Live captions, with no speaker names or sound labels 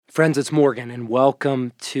Friends, it's Morgan, and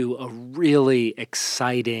welcome to a really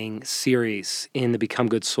exciting series in the Become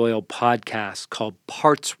Good Soil podcast called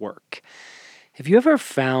Parts Work. Have you ever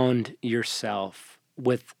found yourself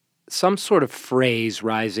with some sort of phrase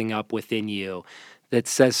rising up within you that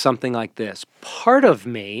says something like this: part of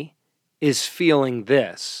me is feeling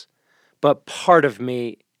this, but part of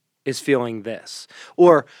me is feeling this?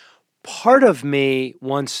 Or part of me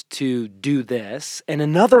wants to do this, and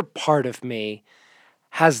another part of me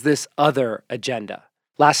has this other agenda.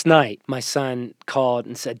 Last night, my son called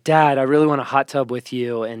and said, "Dad, I really want to hot tub with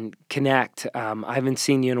you and connect. I haven't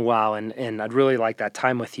seen you in a while, and I'd really like that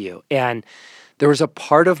time with you." And there was a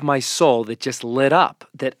part of my soul that just lit up,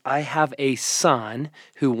 that I have a son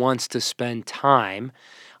who wants to spend time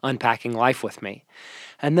unpacking life with me.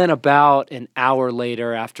 And then about an hour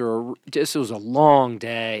later, it was a long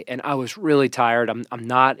day, and I was really tired. I'm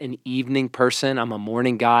not an evening person. I'm a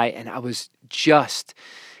morning guy, and I was just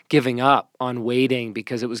giving up on waiting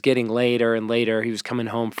because it was getting later and later. He was coming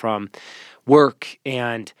home from work,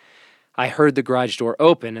 and I heard the garage door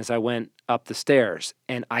open as I went up the stairs,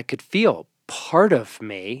 and I could feel part of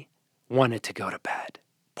me wanted to go to bed.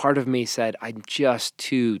 Part of me said, "I'm just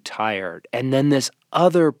too tired." And then this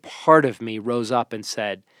other part of me rose up and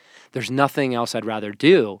said, "There's nothing else I'd rather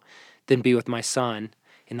do than be with my son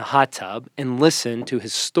in the hot tub and listen to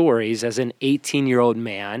his stories as an 18-year-old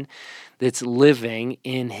man that's living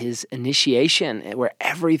in his initiation, where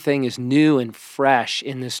everything is new and fresh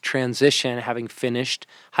in this transition, having finished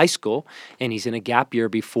high school, and he's in a gap year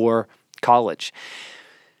before college."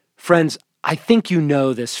 Friends, I think you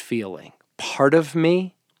know this feeling. Part of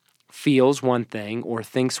me feels one thing or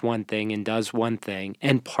thinks one thing and does one thing,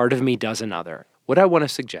 and part of me does another. What I want to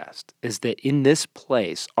suggest is that in this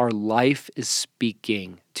place, our life is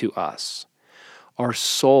speaking to us. Our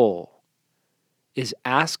soul is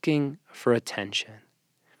asking for attention.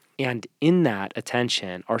 And in that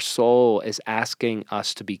attention, our soul is asking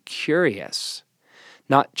us to be curious,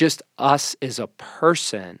 not just us as a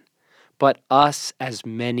person, but us as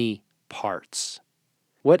many parts.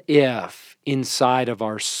 What if inside of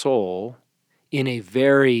our soul, in a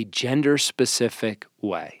very gender-specific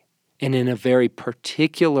way, and in a very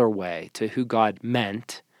particular way to who God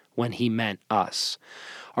meant when he meant us,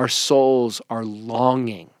 our souls are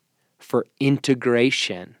longing for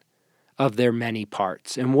integration of their many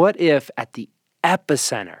parts? And what if at the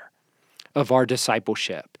epicenter of our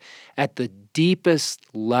discipleship, at the deepest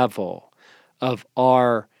level of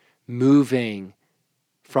our moving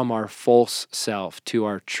from our false self to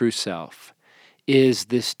our true self, is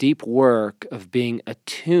this deep work of being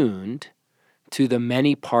attuned to the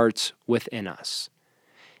many parts within us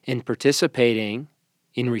and participating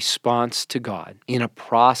in response to God in a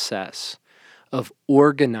process of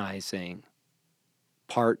organizing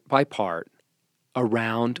part by part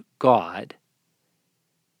around God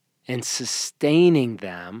and sustaining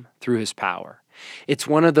them through his power. It's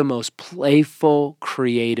one of the most playful,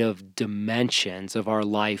 creative dimensions of our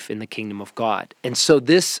life in the kingdom of God. And so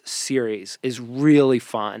this series is really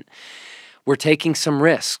fun. We're taking some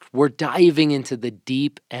risks. We're diving into the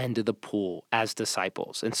deep end of the pool as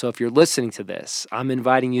disciples. And so if you're listening to this, I'm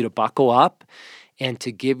inviting you to buckle up and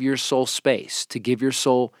to give your soul space, to give your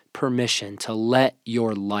soul permission to let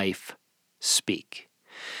your life speak.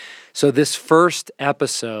 So this first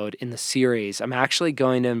episode in the series, I'm actually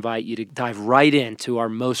going to invite you to dive right into our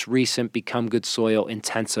most recent Become Good Soil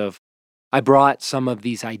intensive. I brought some of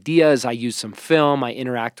these ideas. I used some film. I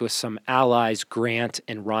interact with some allies, Grant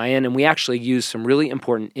and Ryan, and we actually used some really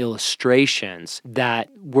important illustrations that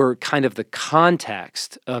were kind of the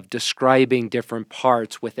context of describing different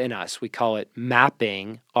parts within us. We call it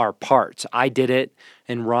mapping our parts. I did it,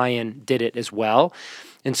 and Ryan did it as well.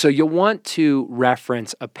 And so you'll want to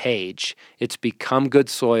reference a page. It's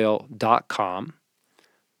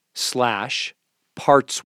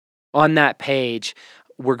becomegoodsoil.com/parts. On that page,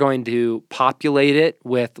 we're going to populate it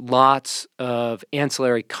with lots of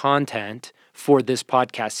ancillary content for this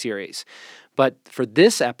podcast series. But for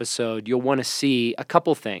this episode, you'll want to see a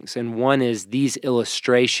couple things. And one is these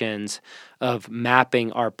illustrations of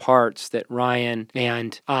mapping our parts that Ryan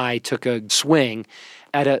and I took a swing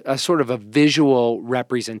at a sort of a visual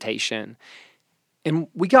representation. And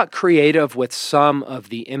we got creative with some of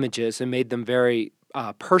the images and made them very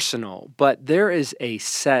personal, but there is a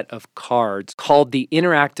set of cards called the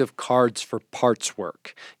Interactive Cards for Parts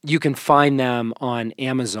Work. You can find them on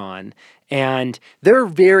Amazon, and they're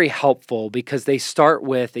very helpful because they start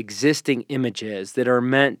with existing images that are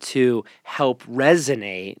meant to help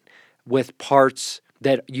resonate with parts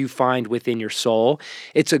that you find within your soul.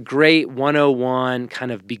 It's a great 101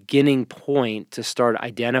 kind of beginning point to start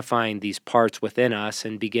identifying these parts within us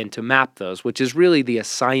and begin to map those, which is really the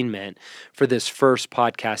assignment for this first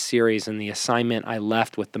podcast series and the assignment I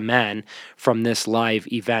left with the men from this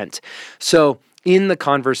live event. So in the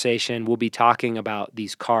conversation, we'll be talking about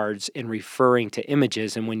these cards and referring to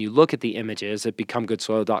images. And when you look at the images at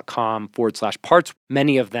becomegoodsoil.com/parts,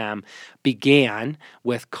 many of them began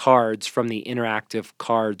with cards from the Interactive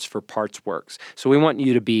Cards for Parts Works. So we want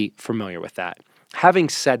you to be familiar with that. Having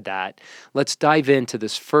said that, let's dive into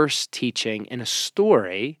this first teaching in a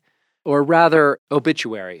story, or rather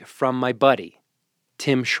obituary, from my buddy,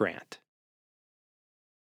 Tim Schrant.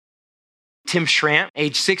 Tim Schrant,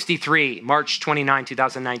 age 63, March 29,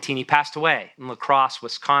 2019. He passed away in La Crosse,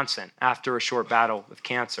 Wisconsin, after a short battle with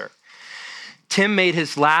cancer. Tim made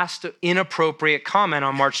his last inappropriate comment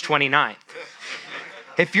on March 29th.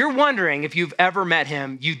 If you're wondering if you've ever met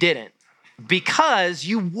him, you didn't, because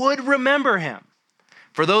you would remember him.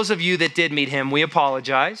 For those of you that did meet him, we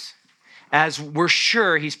apologize, as we're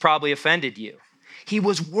sure he's probably offended you. He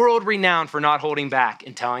was world renowned for not holding back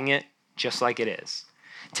and telling it just like it is.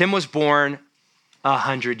 Tim was born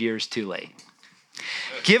 100 years too late.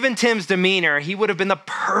 Given Tim's demeanor, he would have been the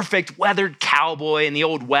perfect weathered cowboy in the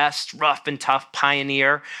Old West, rough and tough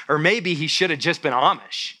pioneer, or maybe he should have just been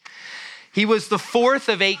Amish. He was the fourth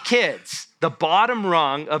of 8 kids, the bottom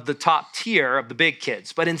rung of the top tier of the big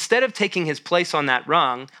kids. But instead of taking his place on that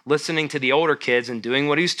rung, listening to the older kids and doing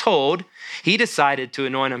what he was told, he decided to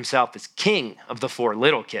anoint himself as king of the 4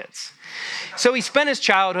 little kids. So he spent his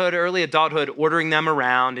childhood, early adulthood, ordering them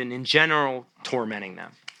around and in general, tormenting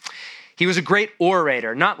them. He was a great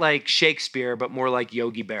orator, not like Shakespeare, but more like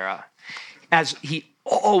Yogi Berra, as he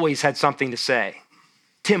always had something to say.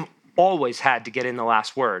 Tim always had to get in the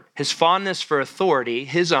last word. His fondness for authority,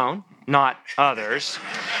 his own, not others,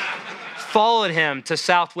 followed him to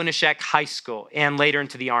South Winneshek High School and later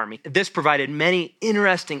into the Army. This provided many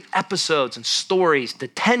interesting episodes and stories,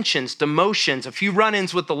 detentions, demotions, a few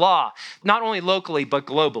run-ins with the law, not only locally, but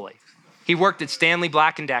globally. He worked at Stanley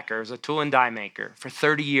Black & Decker as a tool and die maker for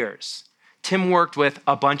 30 years. Tim worked with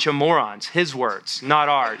a bunch of morons, his words, not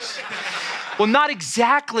ours. Well, not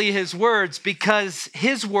exactly his words, because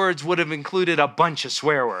his words would have included a bunch of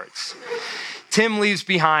swear words. Tim leaves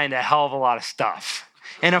behind a hell of a lot of stuff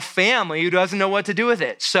and a family who doesn't know what to do with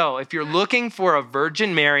it. So if you're looking for a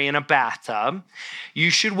Virgin Mary in a bathtub, you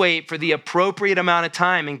should wait for the appropriate amount of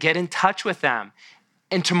time and get in touch with them,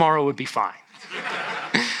 and tomorrow would be fine.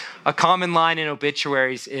 A common line in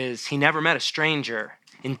obituaries is, he never met a stranger.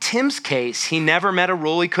 In Tim's case, he never met a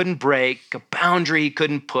rule he couldn't break, a boundary he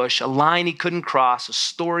couldn't push, a line he couldn't cross, a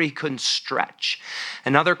story he couldn't stretch.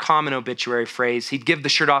 Another common obituary phrase, he'd give the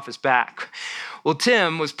shirt off his back. Well,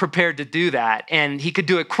 Tim was prepared to do that, and he could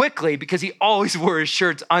do it quickly because he always wore his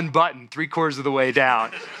shirts unbuttoned 3/4 of the way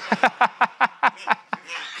down.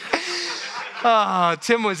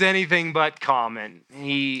 Tim was anything but common.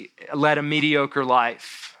 He led a mediocre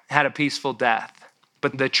life, had a peaceful death,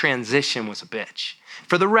 but the transition was a bitch.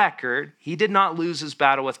 For the record, he did not lose his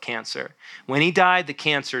battle with cancer. When he died, the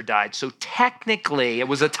cancer died. So technically, it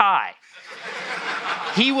was a tie.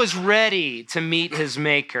 He was ready to meet his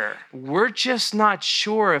maker. We're just not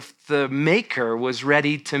sure if the maker was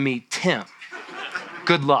ready to meet Tim.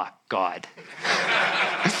 Good luck, God.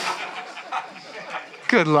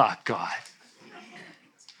 Good luck, God.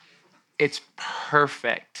 It's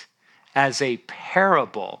perfect as a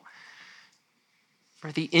parable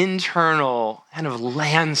for the internal kind of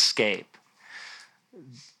landscape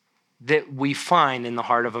that we find in the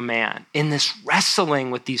heart of a man, in this wrestling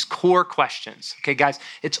with these core questions. Okay, guys,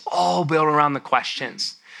 it's all built around the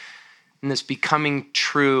questions in this becoming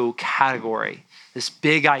true category, this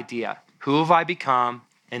big idea. Who have I become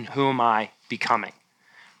and who am I becoming?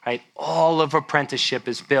 Right? All of apprenticeship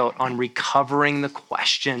is built on recovering the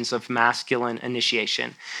questions of masculine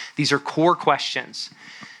initiation. These are core questions.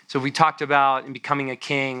 So we talked about in Becoming a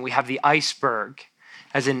King, we have the iceberg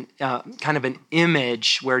as an kind of an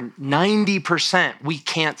image where 90% we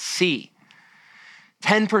can't see.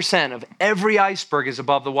 10% of every iceberg is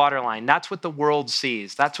above the waterline. That's what the world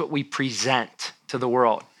sees. That's what we present to the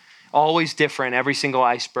world. Always different, every single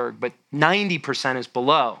iceberg, but 90% is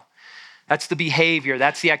below. That's the behavior,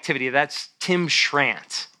 that's the activity, that's Tim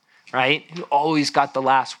Schrant, right? Who always got the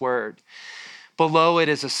last word. Below it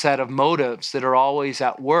is a set of motives that are always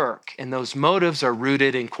at work, and those motives are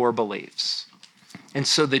rooted in core beliefs. And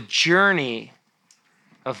so the journey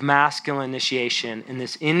of masculine initiation in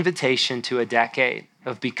this invitation to a decade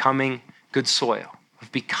of becoming good soil,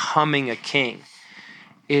 of becoming a king,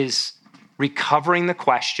 is recovering the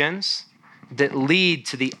questions, that lead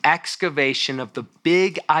to the excavation of the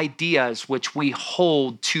big ideas which we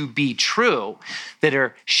hold to be true, that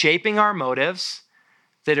are shaping our motives,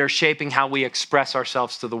 that are shaping how we express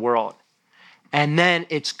ourselves to the world. And then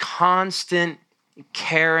it's constant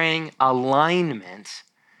caring alignment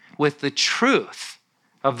with the truth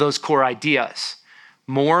of those core ideas.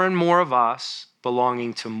 More and more of us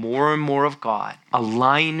belonging to more and more of God,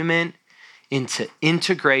 alignment into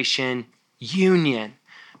integration, union,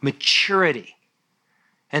 maturity,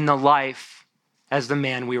 and the life as the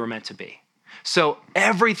man we were meant to be. So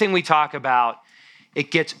everything we talk about,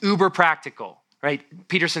 it gets uber practical, right?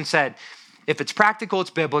 Peterson said, if it's practical, it's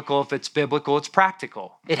biblical. If it's biblical, it's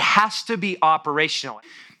practical. It has to be operational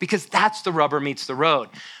because that's the rubber meets the road.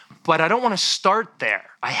 But I don't want to start there.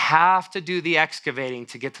 I have to do the excavating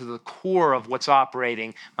to get to the core of what's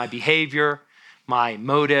operating, my behavior, my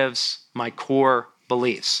motives, my core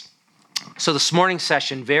beliefs. So this morning's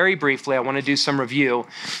session, very briefly, I want to do some review.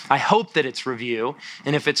 I hope that it's review.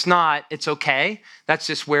 And if it's not, it's okay. That's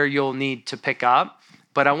just where you'll need to pick up.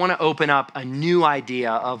 But I want to open up a new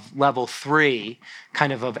idea of level 3,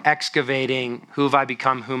 kind of excavating who have I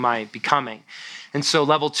become, who am I becoming. And so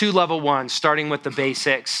level 2, level 1, starting with the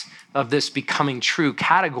basics of this becoming true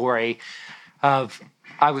category of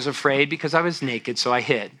I was afraid because I was naked, so I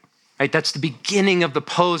hid. Right? That's the beginning of the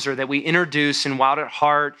poser that we introduce in Wild at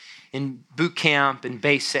Heart, in boot camp, and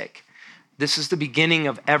basic. This is the beginning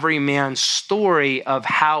of every man's story of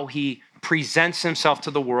how he presents himself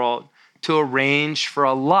to the world to arrange for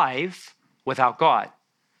a life without God,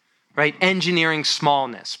 right? Engineering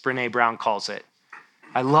smallness, Brené Brown calls it.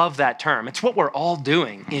 I love that term. It's what we're all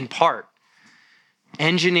doing in part.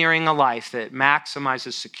 Engineering a life that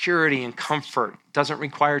maximizes security and comfort, doesn't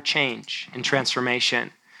require change and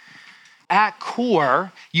transformation. At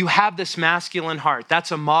core, you have this masculine heart.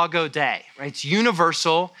 That's Imago Dei, right? It's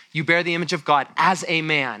universal. You bear the image of God as a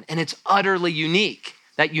man, and it's utterly unique.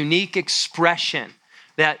 That unique expression,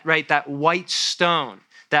 that white stone,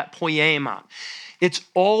 that poema. It's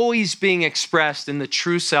always being expressed in the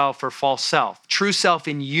true self or false self. True self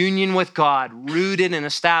in union with God, rooted and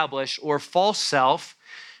established, or false self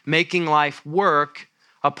making life work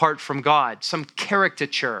apart from God. Some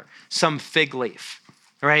caricature, some fig leaf,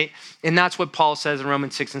 right? And that's what Paul says in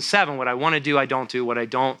Romans 6 and 7. What I want to do, I don't do. What I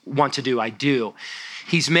don't want to do, I do.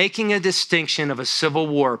 He's making a distinction of a civil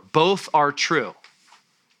war. Both are true.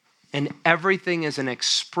 And everything is an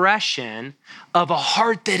expression of a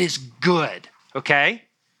heart that is good, okay?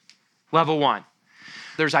 Level 1.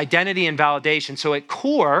 There's identity and validation. So at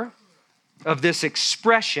core of this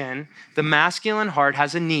expression, the masculine heart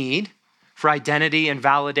has a need for identity and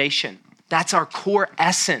validation. That's our core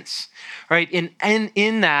essence, right? And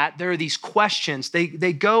in that, there are these questions.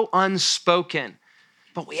 They go unspoken,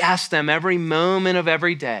 but we ask them every moment of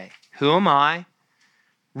every day. Who am I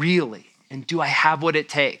really? And do I have what it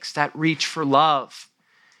takes? That reach for love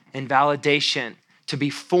and validation to be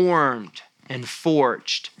formed and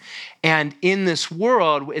forged. And in this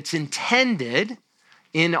world, it's intended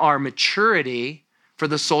in our maturity for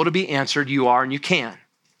the soul to be answered, you are and you can.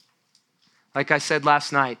 Like I said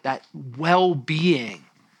last night, that well-being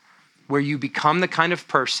where you become the kind of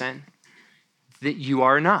person that you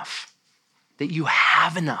are enough, that you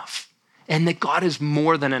have enough, and that God is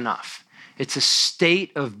more than enough. It's a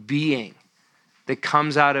state of being that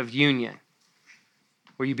comes out of union,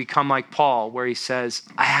 where you become like Paul, where he says,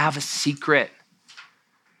 I have a secret,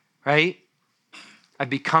 right? I've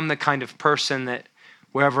become the kind of person that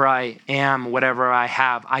wherever I am, whatever I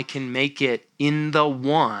have, I can make it in the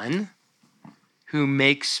one who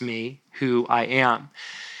makes me who I am.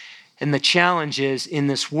 And the challenge is in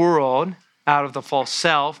this world, out of the false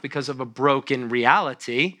self, because of a broken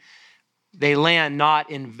reality, they land not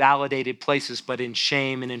in validated places, but in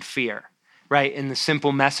shame and in fear. Right? And the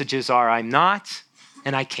simple messages are, I'm not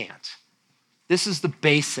and I can't. This is the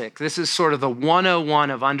basic. This is sort of the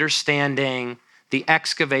 101 of understanding the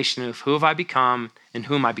excavation of who have I become and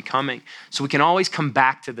who am I becoming. So we can always come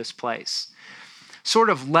back to this place. Sort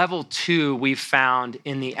of level 2 we've found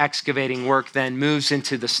in the excavating work then moves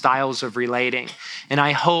into the styles of relating. And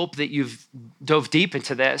I hope that you've dove deep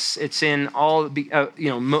into this. It's in all,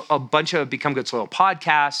 a bunch of Become Good Soil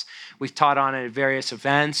podcasts. We've taught on it at various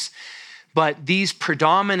events. But these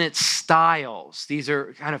predominant styles, these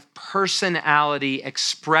are kind of personality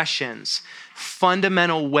expressions,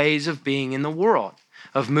 fundamental ways of being in the world,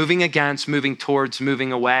 of moving against, moving towards,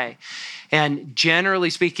 moving away. And generally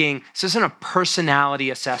speaking, this isn't a personality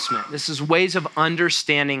assessment. This is ways of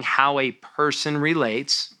understanding how a person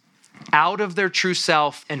relates out of their true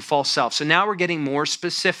self and false self. So now we're getting more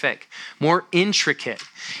specific, more intricate.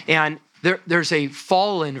 And There's a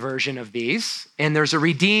fallen version of these, and there's a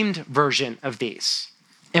redeemed version of these.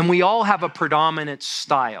 And we all have a predominant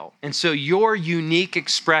style. And so your unique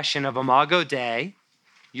expression of Imago Dei,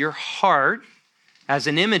 your heart as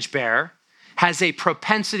an image bearer, has a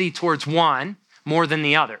propensity towards one more than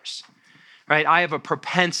the others, right? I have a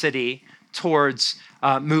propensity towards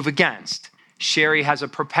move against. Sherry has a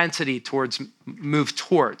propensity towards move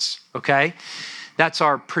towards, okay? That's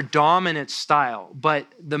our predominant style. But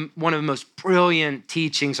one of the most brilliant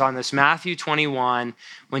teachings on this, Matthew 21,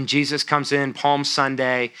 when Jesus comes in Palm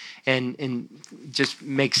Sunday and just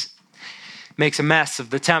makes a mess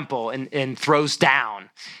of the temple and throws down,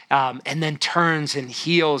 and then turns and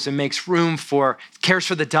heals and cares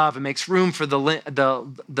for the dove and makes room for the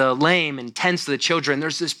lame and tends to the children.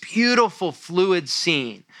 There's this beautiful fluid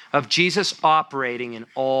scene of Jesus operating in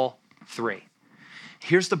all three.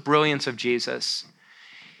 Here's the brilliance of Jesus.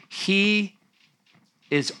 He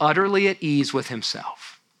is utterly at ease with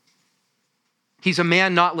himself. He's a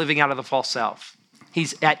man not living out of the false self.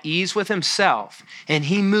 He's at ease with himself, and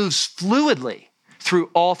he moves fluidly through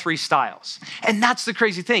all three styles. And that's the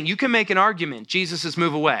crazy thing. You can make an argument, Jesus is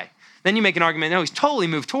move away. Then you make an argument, no, he's totally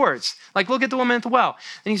moved towards. Like, look at the woman at the well.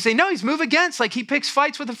 And you say, no, he's move against. Like, he picks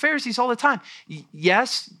fights with the Pharisees all the time.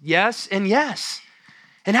 Yes, and yes.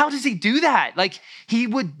 And how does he do that? Like, he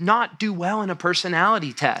would not do well in a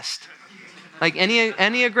personality test. Like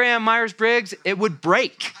Enneagram, Myers-Briggs, it would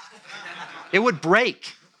break. It would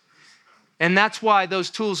break. And that's why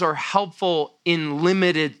those tools are helpful in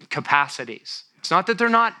limited capacities. It's not that they're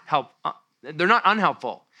not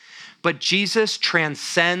unhelpful, but Jesus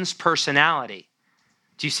transcends personality.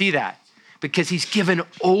 Do you see that? Because he's given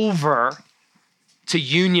over to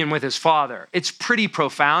union with his Father. It's pretty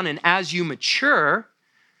profound. And as you mature,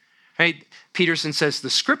 right, Peterson says the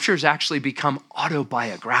scriptures actually become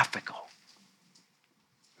autobiographical.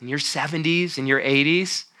 In your 70s, in your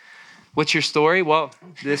 80s, what's your story? Well,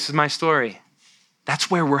 this is my story. That's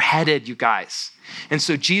where we're headed, you guys. And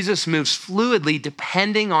so Jesus moves fluidly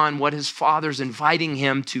depending on what his Father's inviting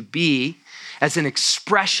him to be as an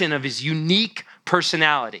expression of his unique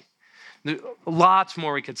personality. Lots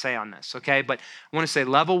more we could say on this, okay? But I want to say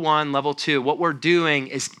level 1, level 2, what we're doing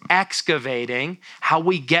is excavating how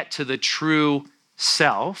we get to the true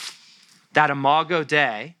self, that Imago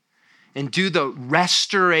Dei, and do the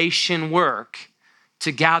restoration work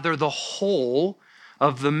to gather the whole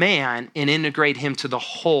of the man and integrate him to the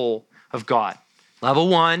whole of God. Level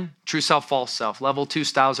 1, true self, false self. Level 2,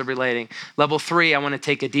 styles of relating. Level 3, I want to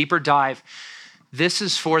take a deeper dive. This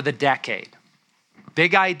is for the decade.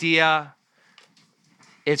 Big idea.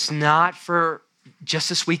 It's not for just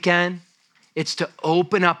this weekend. It's to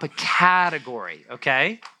open up a category,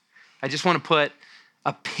 okay? I just want to put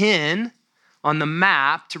a pin on the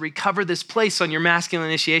map to recover this place on your masculine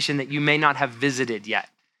initiation that you may not have visited yet.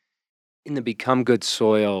 In the Become Good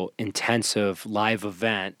Soil intensive live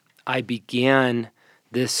event, I began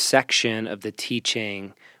this section of the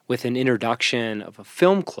teaching with an introduction of a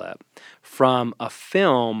film clip from a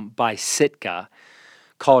film by Sitka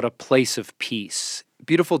called A Place of Peace.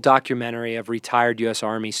 Beautiful documentary of retired U.S.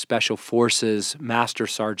 Army Special Forces Master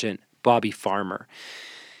Sergeant Bobby Farmer.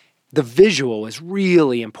 The visual is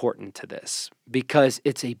really important to this because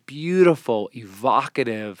it's a beautiful,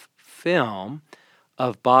 evocative film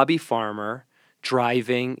of Bobby Farmer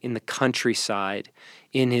driving in the countryside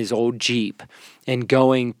in his old Jeep and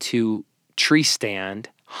going to tree stand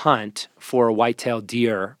hunt for a white-tailed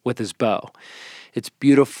deer with his bow. It's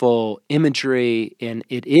beautiful imagery, and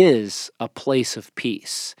it is a place of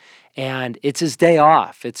peace. And it's his day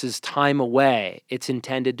off. It's his time away. It's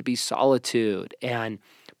intended to be solitude and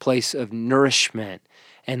place of nourishment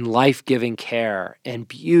and life-giving care and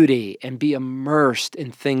beauty and be immersed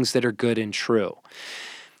in things that are good and true.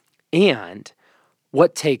 And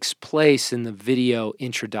what takes place in the video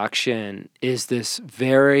introduction is this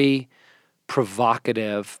very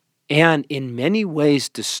provocative and in many ways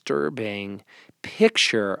disturbing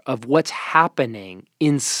picture of what's happening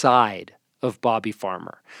inside of Bobby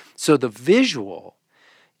Farmer. So the visual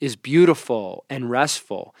is beautiful and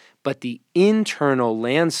restful, but the internal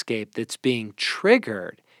landscape that's being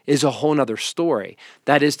triggered is a whole nother story.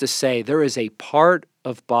 That is to say, there is a part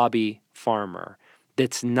of Bobby Farmer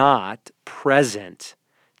that's not present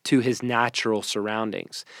to his natural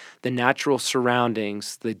surroundings. The natural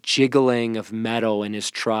surroundings, the jiggling of metal in his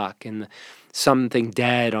truck and something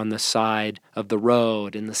dead on the side of the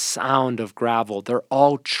road and the sound of gravel, they're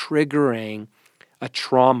all triggering a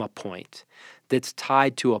trauma point that's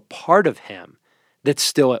tied to a part of him that's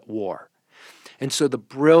still at war. And so the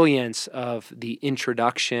brilliance of the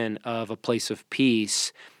introduction of A Place of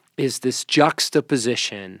Peace is this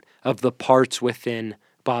juxtaposition of the parts within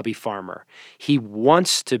Bobby Farmer. He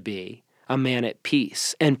wants to be a man at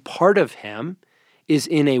peace, and part of him is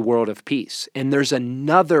in a world of peace. And there's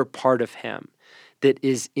another part of him that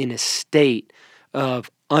is in a state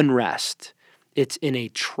of unrest. It's in a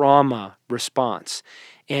trauma response.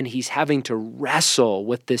 And he's having to wrestle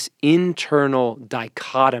with this internal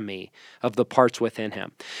dichotomy of the parts within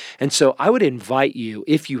him. And so I would invite you,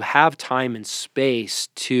 if you have time and space,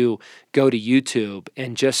 to go to YouTube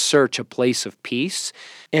and just search A Place of Peace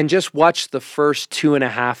and just watch the first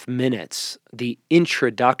 2.5 minutes, the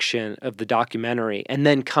introduction of the documentary, and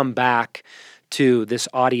then come back to this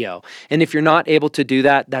audio. And if you're not able to do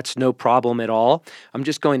that, that's no problem at all. I'm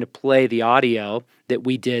just going to play the audio that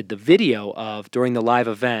we did the video of during the live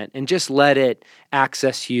event and just let it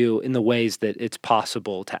access you in the ways that it's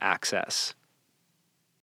possible to access.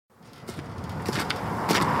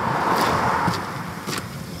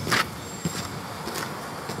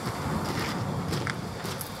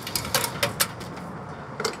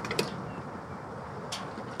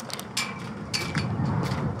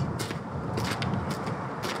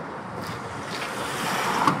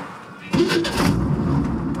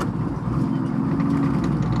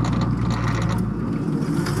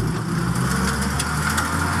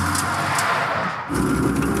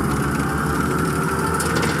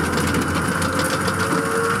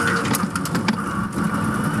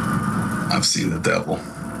 I've seen the devil.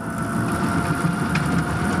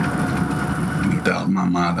 No doubt in my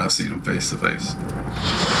mind, I've seen him face to face.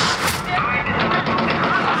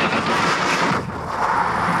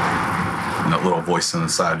 And that little voice on the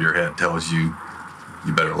side of your head tells you,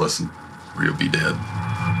 you better listen or you'll be dead.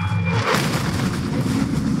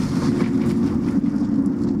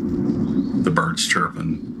 The birds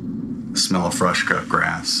chirping, the smell of fresh cut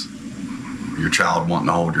grass, your child wanting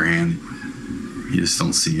to hold your hand. You just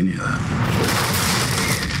don't see any of that.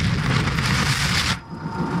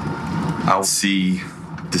 I'll see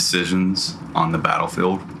decisions on the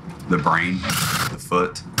battlefield, the brain, the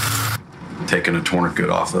foot, taking a tourniquet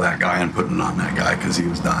off of that guy and putting it on that guy because he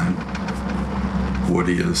was dying. Would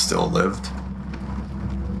he have still lived?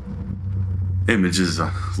 Images of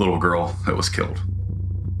a little girl that was killed.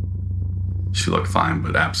 She looked fine,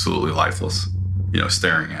 but absolutely lifeless,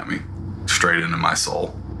 staring at me, straight into my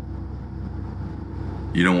soul.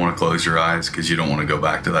 You don't want to close your eyes because you don't want to go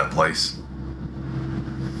back to that place.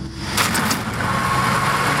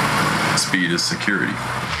 Speed is security.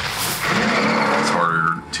 It's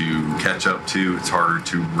harder to catch up to. It's harder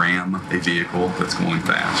to ram a vehicle that's going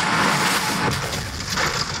fast.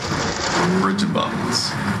 Bridge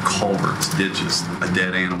abutments, culverts, ditches, a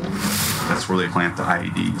dead animal. That's where they plant the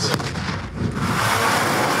IEDs.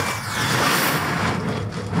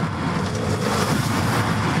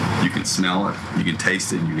 You can smell it, you can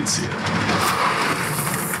taste it, and you can see it.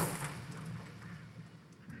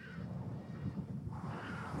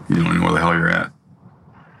 You don't know where the hell you're at.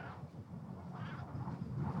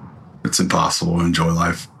 It's impossible to enjoy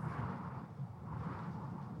life.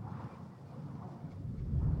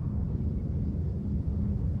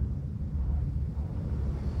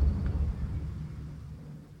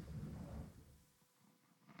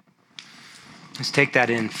 Let's take that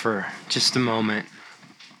in for just a moment.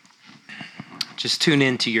 Just tune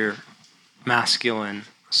into your masculine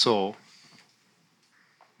soul.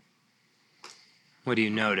 What do you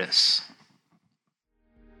notice?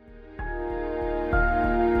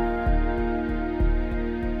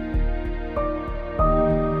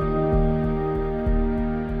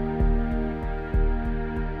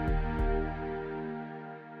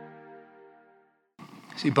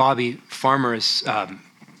 See, Bobby Farmer is,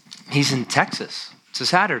 he's in Texas. It's a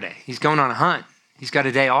Saturday. He's going on a hunt. He's got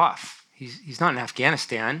a day off. He's not in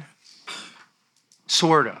Afghanistan.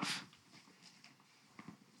 Sort of.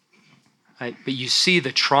 Right? But you see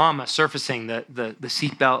the trauma surfacing, the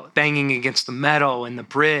seatbelt banging against the metal and the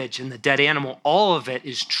bridge and the dead animal. All of it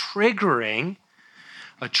is triggering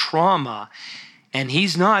a trauma. And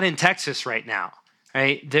he's not in Texas right now.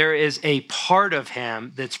 Right? There is a part of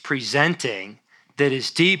him that's presenting that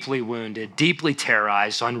is deeply wounded, deeply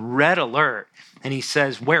terrorized, on red alert. And he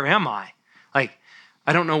says, where am I?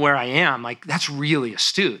 I don't know where I am. That's really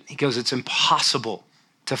astute. He goes, it's impossible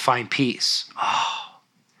to find peace. Oh,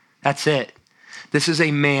 that's it. This is a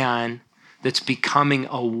man that's becoming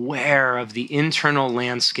aware of the internal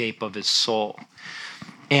landscape of his soul.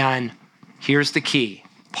 And here's the key.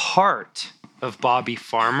 Part of Bobby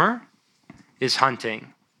Farmer is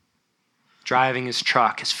hunting, driving his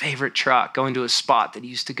truck, his favorite truck, going to a spot that he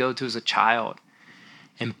used to go to as a child.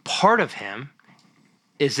 And part of him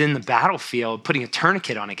is in the battlefield putting a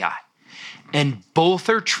tourniquet on a guy. And both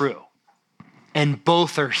are true. And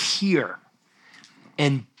both are here.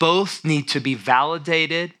 And both need to be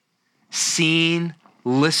validated, seen,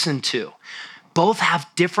 listened to. Both have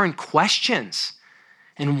different questions.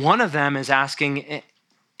 And one of them is asking,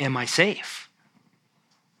 am I safe?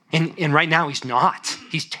 And right now he's not.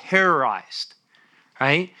 He's terrorized,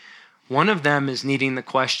 right? One of them is needing the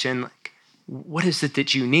question, like, what is it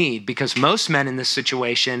that you need? Because most men in this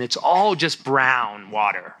situation, it's all just brown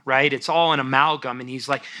water, right? It's all an amalgam. And he's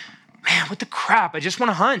like, man, what the crap? I just want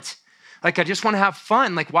to hunt. Like, I just want to have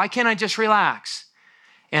fun. Like, why can't I just relax?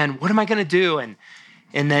 And what am I going to do? And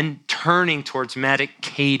then turning towards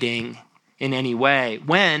medicating in any way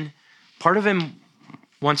when part of him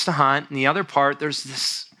wants to hunt and the other part, there's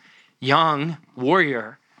this young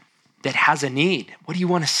warrior that has a need. What do you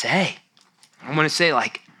want to say? I want to say,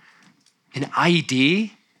 like, an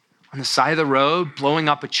IED on the side of the road blowing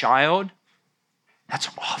up a child. That's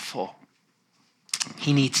awful.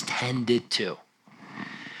 He needs tended to.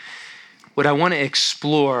 What I want to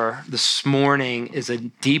explore this morning is a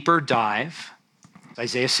deeper dive.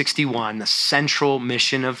 Isaiah 61, the central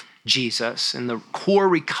mission of Jesus and the core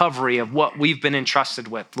recovery of what we've been entrusted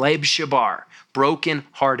with. Leib Shabar,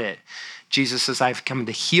 brokenhearted. Jesus says, I've come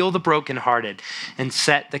to heal the brokenhearted and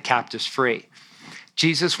set the captives free.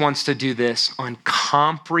 Jesus wants to do this on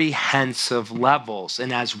comprehensive levels.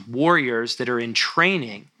 And as warriors that are in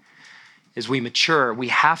training, as we mature, we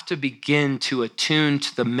have to begin to attune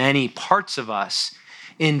to the many parts of us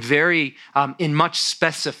in much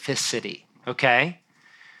specificity, okay?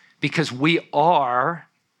 Because we are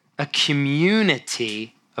a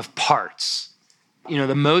community of parts. You know,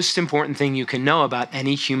 the most important thing you can know about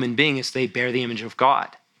any human being is they bear the image of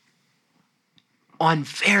God on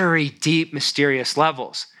very deep, mysterious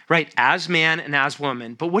levels, right? As man and as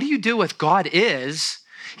woman. But what do you do with God is?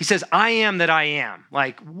 He says, I am that I am.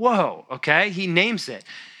 Like, whoa, okay? He names it.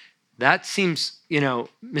 That seems,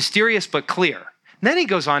 mysterious but clear. And then he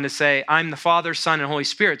goes on to say, I'm the Father, Son, and Holy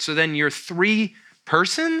Spirit. So then you're three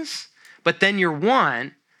persons, but then you're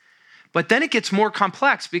one. But then it gets more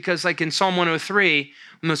complex because, like in Psalm 103,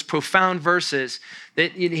 in those profound verses,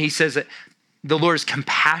 that he says that the Lord is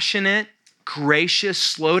compassionate, gracious,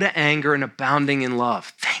 slow to anger, and abounding in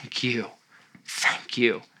love. Thank you. Thank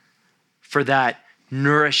you for that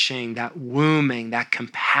nourishing, that wombing, that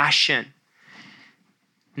compassion.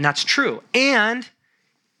 And that's true. And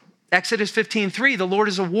Exodus 15:3, the Lord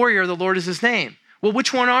is a warrior, the Lord is his name. Well,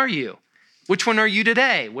 which one are you? Which one are you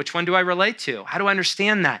today? Which one do I relate to? How do I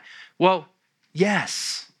understand that? Well,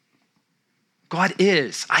 yes, God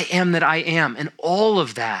is. I am that I am. And all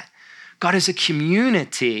of that. God is a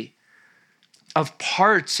community of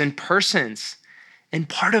parts and persons. And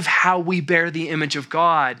part of how we bear the image of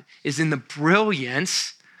God is in the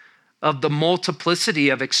brilliance of the multiplicity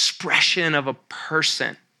of expression of a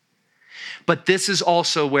person. But this is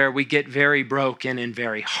also where we get very broken and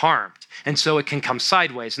very harmed. And so it can come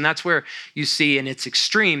sideways. And that's where you see in its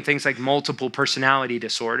extreme things like multiple personality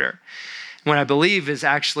disorder. What I believe is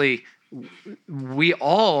actually we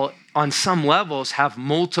all, on some levels, have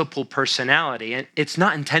multiple personality. And it's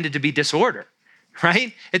not intended to be disorder,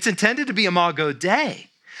 right? It's intended to be imago Dei,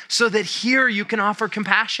 so that here you can offer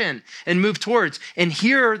compassion and move towards. And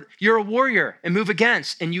here you're a warrior and move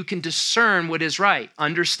against. And you can discern what is right.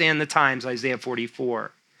 Understand the times, Isaiah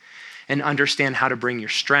 44, and understand how to bring your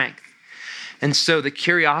strength. And so the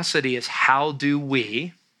curiosity is, how do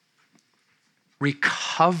we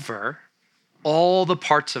recover all the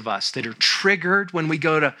parts of us that are triggered when we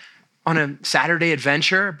go on a Saturday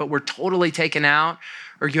adventure, but we're totally taken out,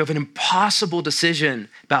 or you have an impossible decision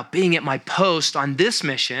about being at my post on this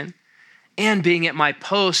mission and being at my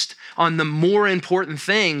post on the more important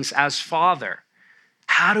things as father.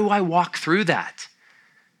 How do I walk through that?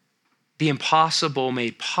 The impossible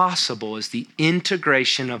made possible is the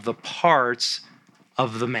integration of the parts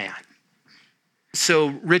of the man.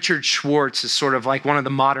 So Richard Schwartz is sort of like one of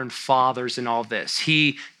the modern fathers in all this.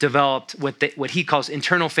 He developed what he calls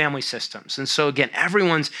internal family systems. And so again,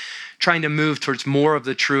 everyone's trying to move towards more of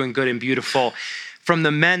the true and good and beautiful. From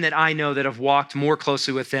the men that I know that have walked more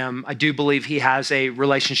closely with him, I do believe he has a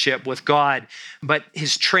relationship with God, but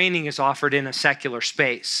his training is offered in a secular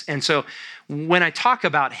space. And so when I talk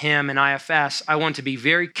about him and IFS, I want to be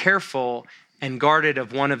very careful and guarded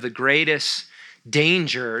of one of the greatest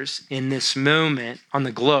dangers in this moment on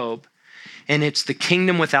the globe, and it's the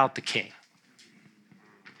kingdom without the king.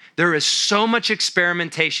 There is so much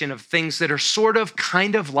experimentation of things that are sort of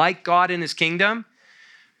kind of like God in his kingdom,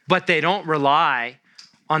 but they don't rely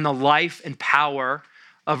on the life and power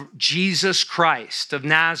of Jesus Christ of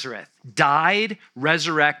Nazareth, died,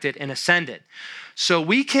 resurrected, and ascended. So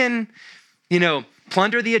we can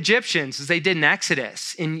Plunder the Egyptians as they did in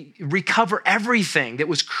Exodus and recover everything that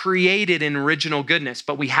was created in original goodness.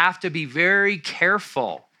 But we have to be very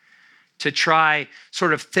careful to try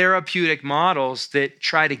sort of therapeutic models that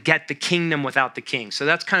try to get the kingdom without the king. So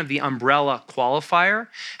that's kind of the umbrella qualifier.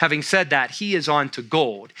 Having said that, he is on to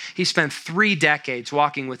gold. He spent 3 decades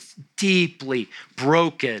walking with deeply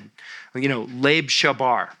broken, Leib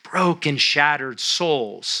Shabar, broken, shattered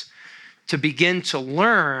souls to begin to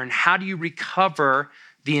learn how do you recover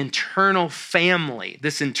the internal family,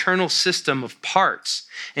 this internal system of parts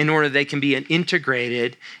in order they can be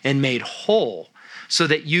integrated and made whole, so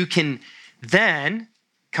that you can then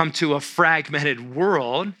come to a fragmented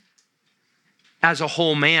world as a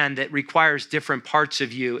whole man that requires different parts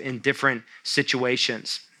of you in different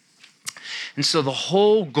situations. And so the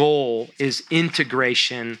whole goal is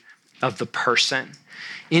integration of the person,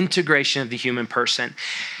 integration of the human person.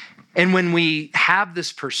 And when we have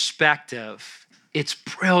this perspective, it's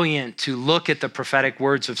brilliant to look at the prophetic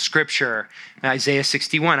words of Scripture. Isaiah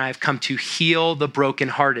 61, I have come to heal the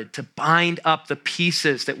brokenhearted, to bind up the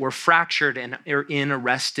pieces that were fractured and are in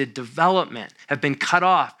arrested development, have been cut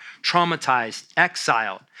off, traumatized,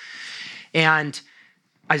 exiled. And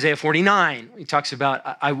Isaiah 49, he talks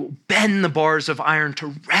about, I will bend the bars of iron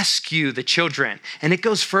to rescue the children. And it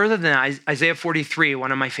goes further than Isaiah 43,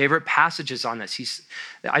 one of my favorite passages on this.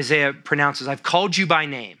 Isaiah pronounces, I've called you by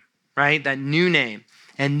name. Right? That new name.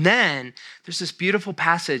 And then there's this beautiful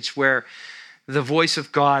passage where the voice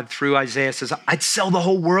of God through Isaiah says, I'd sell the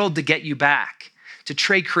whole world to get you back, to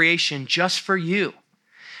trade creation just for you.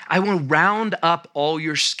 I will round up all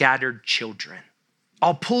your scattered children.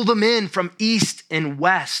 I'll pull them in from east and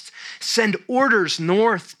west, send orders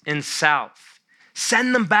north and south,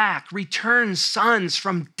 send them back, return sons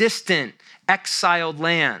from distant exiled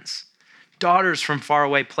lands, daughters from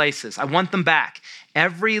faraway places. I want them back.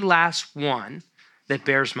 Every last one that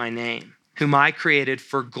bears my name, whom I created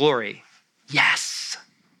for glory. Yes,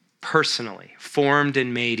 personally, formed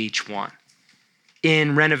and made each one.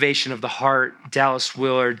 In Renovation of the Heart, Dallas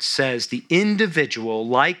Willard says, the individual,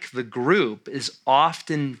 like the group, is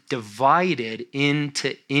often divided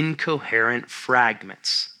into incoherent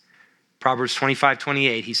fragments. Proverbs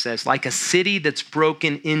 25:28, he says, like a city that's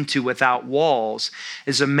broken into without walls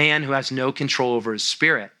is a man who has no control over his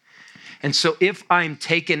spirit. And so if I'm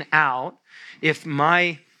taken out, if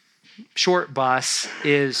my short bus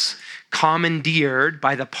is commandeered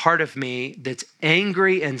by the part of me that's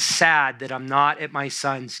angry and sad that I'm not at my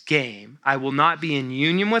son's game, I will not be in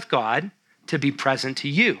union with God to be present to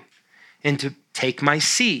you and to take my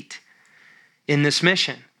seat in this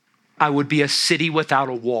mission. I would be a city without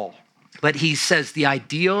a wall. But he says the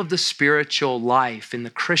ideal of the spiritual life in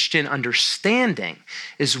the Christian understanding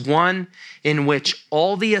is one in which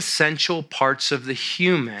all the essential parts of the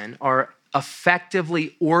human are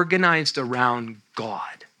effectively organized around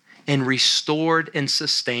God and restored and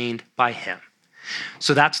sustained by him.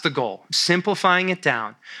 So that's the goal. Simplifying it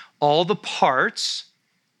down, all the parts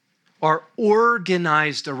are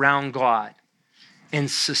organized around God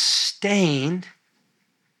and sustained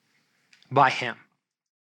by him.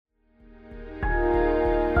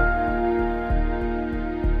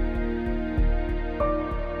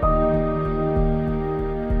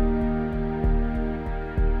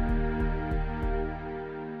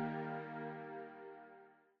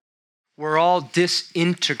 We're all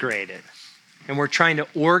disintegrated, and we're trying to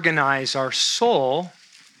organize our soul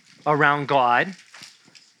around God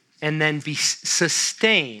and then be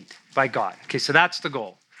sustained by God. Okay, so that's the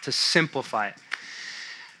goal, to simplify it.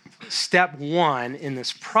 Step 1 in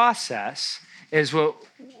this process is what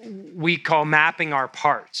we call mapping our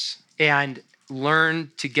parts, and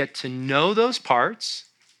learn to get to know those parts,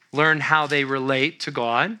 learn how they relate to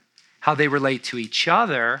God, how they relate to each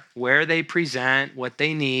other, where they present, what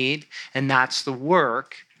they need, and that's the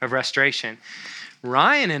work of restoration.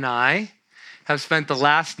 Ryan and I have spent the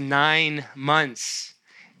last 9 months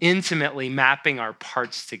intimately mapping our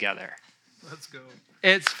parts together. Let's go.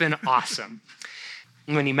 It's been awesome.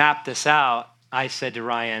 When he mapped this out, I said to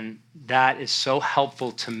Ryan, that is so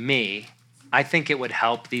helpful to me. I think it would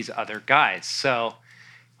help these other guys. So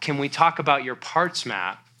can we talk about your parts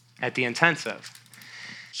map at the intensive?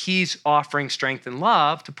 He's offering strength and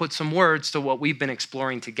love to put some words to what we've been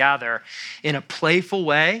exploring together in a playful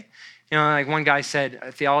way. Like one guy said,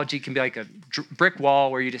 theology can be like a brick wall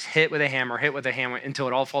where you just hit with a hammer until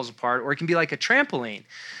it all falls apart, or it can be like a trampoline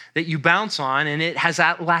that you bounce on and it has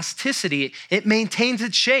that elasticity. It maintains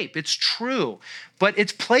its shape. It's true, but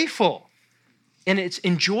it's playful and it's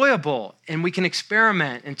enjoyable, and we can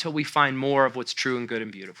experiment until we find more of what's true and good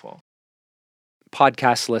and beautiful.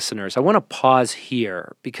 podcast listeners, I want to pause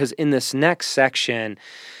here because in this next section,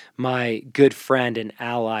 my good friend and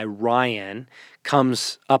ally, Ryan,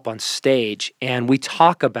 comes up on stage and we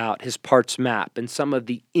talk about his parts map and some of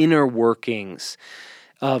the inner workings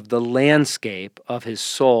of the landscape of his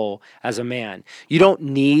soul as a man. You don't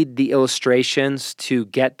need the illustrations to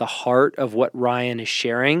get the heart of what Ryan is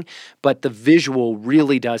sharing, but the visual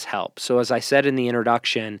really does help. So as I said in the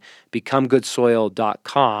introduction,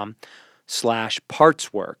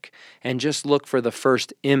 becomegoodsoil.com/partswork, and just look for the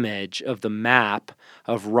first image of the map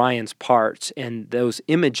of Ryan's parts and those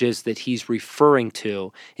images that he's referring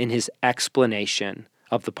to in his explanation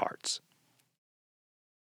of the parts.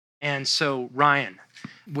 And so, Ryan,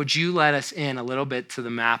 would you let us in a little bit to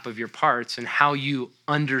the map of your parts and how you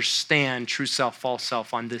understand true self, false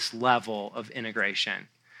self on this level of integration?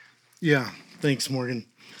 Yeah, thanks, Morgan.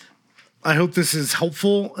 I hope this is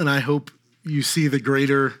helpful, and I hope you see the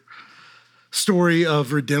greater story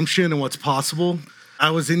of redemption and what's possible.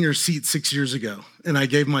 I was in your seat 6 years ago, and I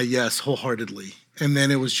gave my yes wholeheartedly. And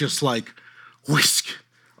then it was just like whisk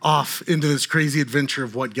off into this crazy adventure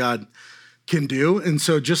of what God can do. And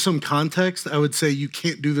so just some context, I would say you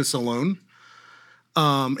can't do this alone,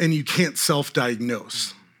 and you can't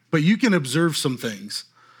self-diagnose, but you can observe some things.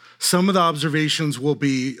 Some of the observations will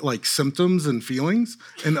be like symptoms and feelings,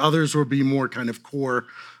 and others will be more kind of core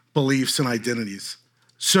beliefs and identities.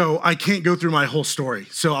 So I can't go through my whole story.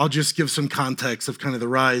 So I'll just give some context of kind of the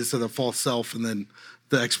rise of the false self and then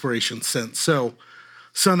the exploration since. So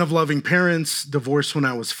son of loving parents, divorced when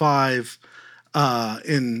I was 5.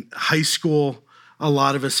 In high school, a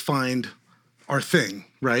lot of us find our thing,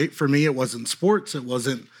 right? For me, it wasn't sports, it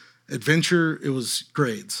wasn't adventure, it was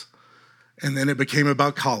grades. And then it became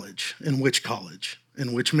about college, and which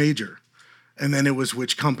major. And then it was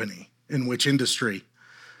which company, in which industry.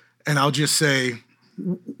 And I'll just say,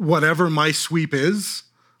 whatever my sweep is,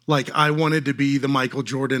 like I wanted to be the Michael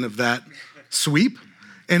Jordan of that sweep,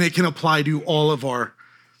 and it can apply to all of our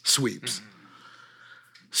sweeps.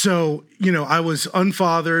 So, I was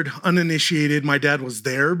unfathered, uninitiated. My dad was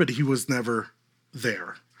there, but he was never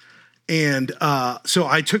there. And so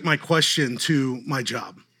I took my question to my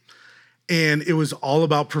job. And it was all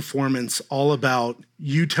about performance, all about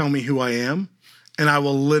you tell me who I am, and I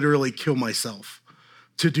will literally kill myself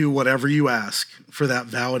to do whatever you ask for that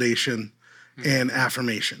validation and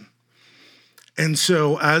affirmation. And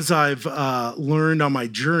so as I've learned on my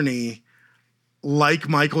journey, like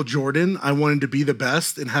Michael Jordan, I wanted to be the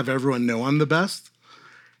best and have everyone know I'm the best.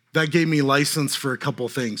 That gave me license for a couple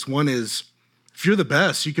of things. One is, if you're the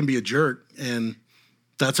best, you can be a jerk, and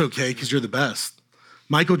that's okay because you're the best.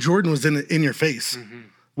 Michael Jordan was in your face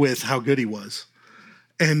with how good he was.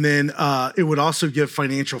 And then it would also give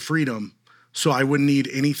financial freedom, so I wouldn't need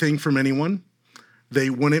anything from anyone. They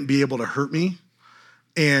wouldn't be able to hurt me,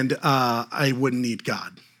 and I wouldn't need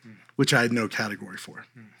God, which I had no category for.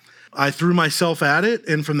 I threw myself at it,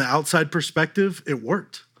 and from the outside perspective, it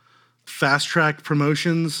worked. Fast track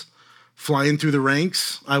promotions, flying through the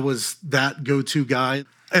ranks. I was that go-to guy.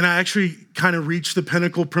 And I actually kind of reached the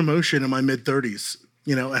pinnacle promotion in my mid-30s,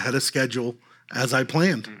 ahead of schedule as I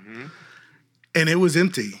planned. And it was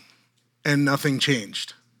empty, and nothing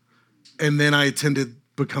changed. And then I attended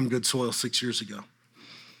Become Good Soil 6 years ago.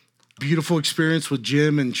 Beautiful experience with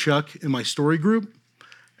Jim and Chuck in my story group.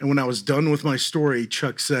 And when I was done with my story,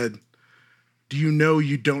 Chuck said, "Do you know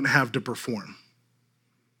you don't have to perform?"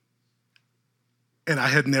 And I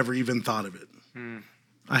had never even thought of it.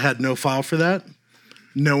 I had no file for that.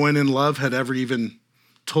 No one in love had ever even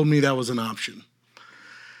told me that was an option.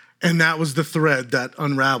 And that was the thread that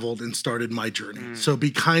unraveled and started my journey. So be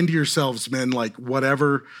kind to yourselves, men. Like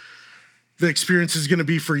whatever the experience is going to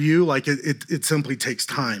be for you, like it simply takes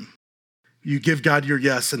time. You give God your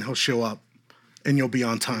yes and he'll show up. And you'll be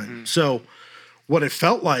on time. So what it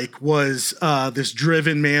felt like was this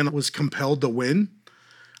driven man was compelled to win.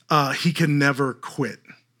 He can never quit.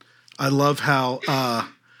 I love how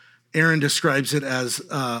Aaron describes it as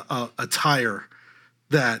a tire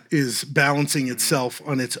that is balancing itself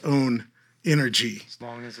on its own energy. As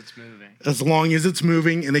long as it's moving. As long as it's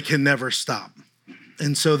moving, and it can never stop.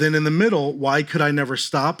 And so then in the middle, why could I never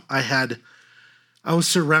stop? I was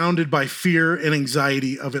surrounded by fear and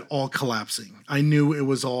anxiety of it all collapsing. I knew it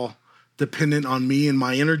was all dependent on me and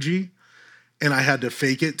my energy, and I had to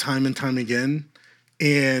fake it time and time again.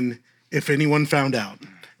 And if anyone found out,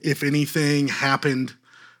 if anything happened,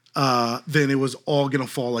 then it was all going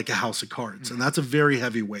to fall like a house of cards. And that's a very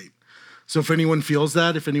heavy weight. So if anyone feels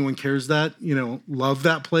that, if anyone cares that, love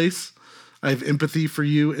that place. I have empathy for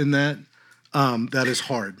you in that. That is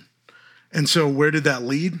hard. And so where did that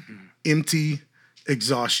lead? Empty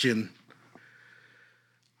exhaustion.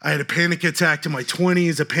 I had a panic attack in my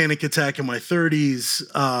 20s, a panic attack in my 30s,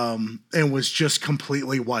 and was just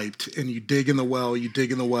completely wiped. And you dig in the well, you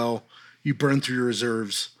burn through your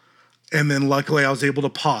reserves. And then luckily I was able to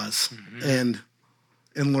pause and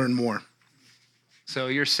learn more. So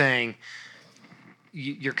you're saying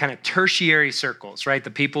your kind of tertiary circles, right? The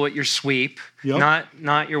people at your sweep,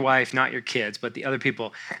 not your wife, not your kids, but the other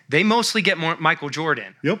people, they mostly get more Michael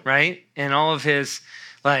Jordan, right? And all of his,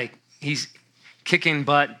 like, he's kicking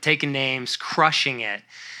butt, taking names, crushing it.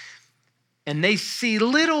 And they see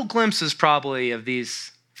little glimpses probably of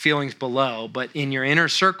these feelings below, but in your inner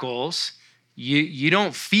circles, you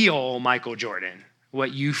don't feel Michael Jordan.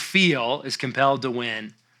 What you feel is compelled to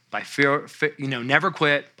win by fear, never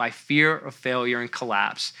quit, by fear of failure and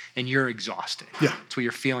collapse, and you're exhausted. Yeah. That's what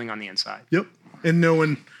you're feeling on the inside. Yep. And no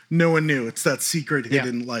one knew. It's that secret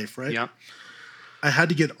hidden life, right? Yeah. I had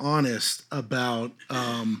to get honest about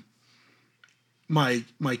my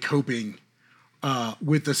coping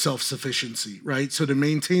with the self-sufficiency, right? So to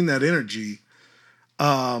maintain that energy,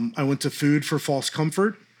 I went to food for false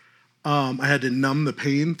comfort. I had to numb the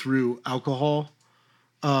pain through alcohol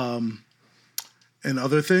and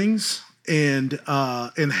other things, and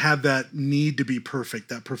had that need to be perfect,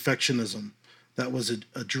 that perfectionism. That was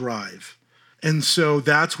a drive. And so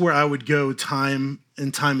that's where I would go time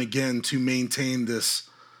and time again to maintain this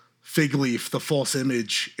fig leaf, the false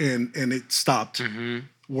image, and it stopped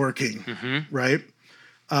working, right?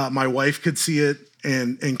 My wife could see it,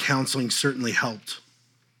 and counseling certainly helped.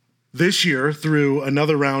 This year, through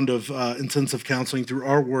another round of intensive counseling through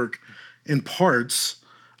our work in Parts,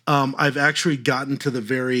 I've actually gotten to the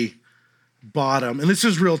very bottom, and this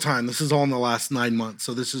is real time. This is all in the last 9 months.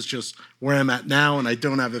 So this is just where I'm at now, and I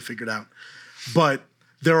don't have it figured out. But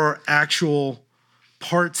there are actual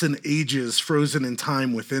parts and ages frozen in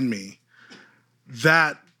time within me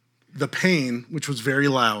that the pain, which was very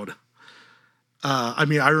loud.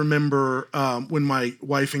 I remember when my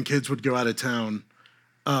wife and kids would go out of town,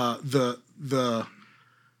 the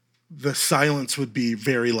silence would be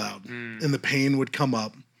very loud and the pain would come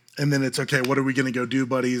up. And then it's, okay, what are we going to go do,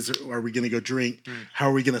 buddies? Are we going to go drink? How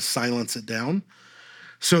are we going to silence it down?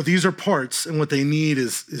 So these are parts, and what they need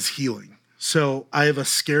is healing. So I have a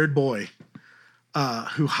scared boy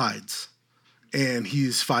who hides, and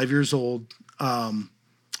he's 5 years old from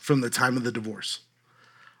the time of the divorce.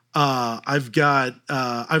 I've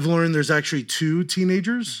learned there's actually 2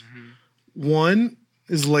 teenagers. One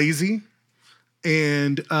is lazy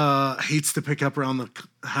and hates to pick up around the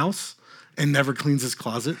house and never cleans his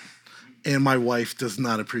closet. And my wife does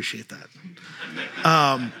not appreciate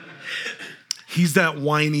that. He's that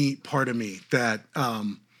whiny part of me that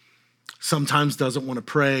sometimes doesn't want to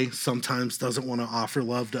pray, sometimes doesn't want to offer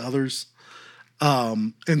love to others.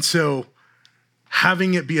 And so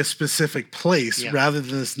having it be a specific place rather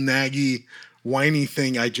than this naggy, whiny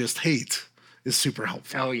thing I just hate is super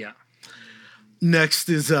helpful. Oh, yeah. Next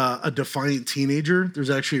is a defiant teenager. There's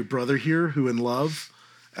actually a brother here who, in love,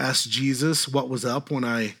 asked Jesus what was up when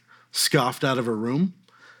I scoffed out of a room,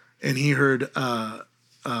 and he heard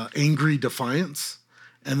angry defiance,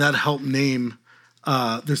 and that helped name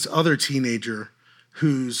this other teenager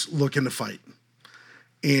who's looking to fight.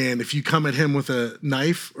 And if you come at him with a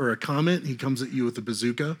knife or a comment, he comes at you with a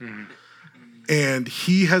bazooka. And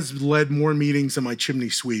he has led more meetings in my chimney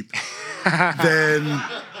sweep than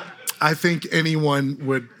I think anyone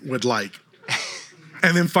would like.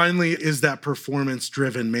 And then finally is that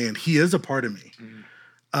performance-driven man. He is a part of me.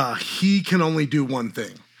 He can only do one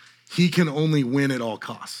thing. He can only win at all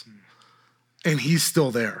costs. And he's still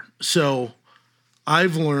there. So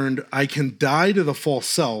I've learned I can die to the false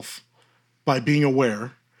self by being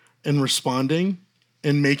aware and responding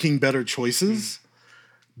and making better choices,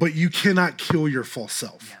 but you cannot kill your false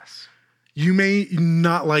self. Yes. You may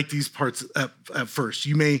not like these parts at first.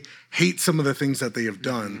 You may hate some of the things that they have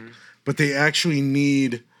done, but they actually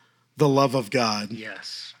need the love of God.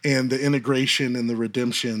 Yes. And the integration and the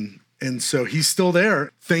redemption. And so he's still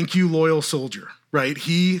there. Thank you, loyal soldier, right?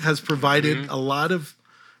 He has provided a lot of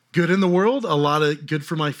good in the world, a lot of good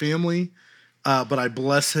for my family, but I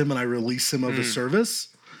bless him and I release him of his service.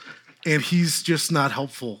 And he's just not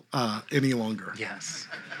helpful any longer. Yes.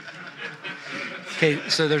 Okay,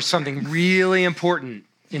 so there's something really important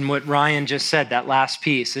in what Ryan just said, that last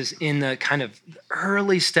piece, is in the kind of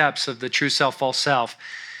early steps of the true self, false self,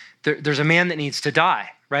 there's a man that needs to die,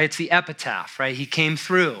 right? It's the epitaph, right? He came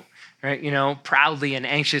through, right? Proudly and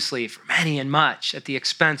anxiously for many and much at the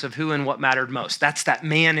expense of who and what mattered most. That's that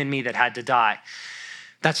man in me that had to die.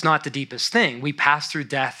 That's not the deepest thing. We pass through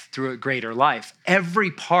death through a greater life.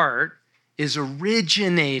 Every part is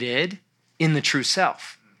originated in the true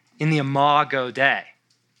self, in the imago Dei,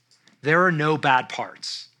 there are no bad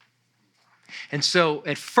parts. And so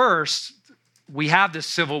at first, we have this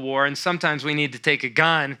civil war, and sometimes we need to take a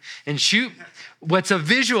gun and shoot what's a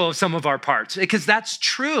visual of some of our parts, because that's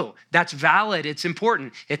true. That's valid. It's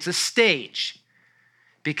important. It's a stage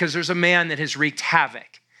because there's a man that has wreaked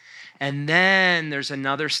havoc. And then there's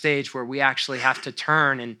another stage where we actually have to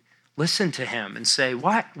turn and listen to him and say,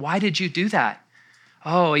 why did you do that?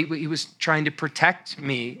 Oh, he was trying to protect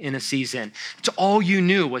me in a season. It's all you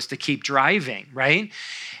knew was to keep driving, right?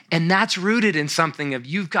 And that's rooted in something of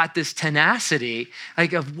you've got this tenacity,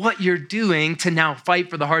 like of what you're doing to now fight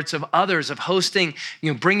for the hearts of others, of hosting,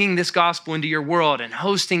 bringing this gospel into your world and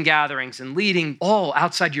hosting gatherings and leading all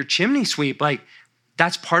outside your chimney sweep. Like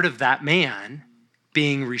that's part of that man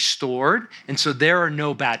being restored. And so there are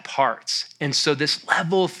no bad parts. And so this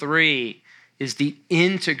level 3 is the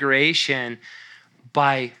integration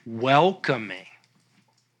by welcoming,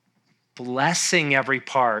 blessing every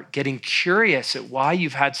part, getting curious at why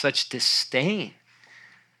you've had such disdain.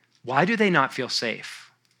 Why do they not feel safe?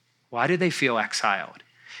 Why do they feel exiled?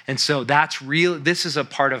 And so that's real. This is a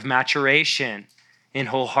part of maturation in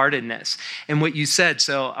wholeheartedness. And what you said,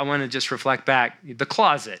 so I want to just reflect back, the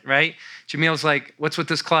closet, right? Jamil's like, what's with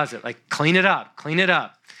this closet? Like, clean it up,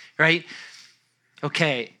 right?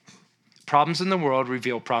 Okay, problems in the world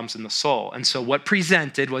reveal problems in the soul. And so what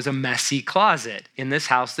presented was a messy closet in this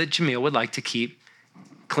house that Jamil would like to keep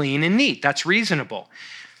clean and neat. That's reasonable.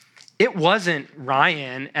 It wasn't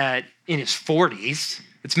Ryan in his 40s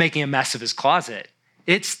that's making a mess of his closet.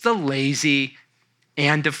 It's the lazy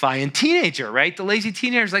and defiant teenager, right? The lazy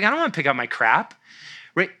teenager is like, I don't want to pick up my crap,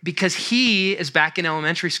 right? Because he is back in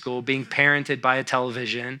elementary school being parented by a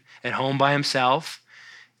television, at home by himself,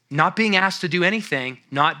 not being asked to do anything,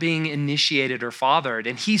 not being initiated or fathered,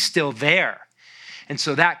 and he's still there. And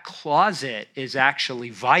so that closet is actually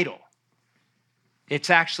vital. It's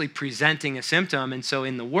actually presenting a symptom. And so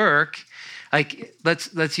in the work, like,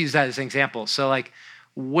 let's use that as an example. So like,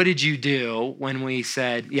 what did you do when we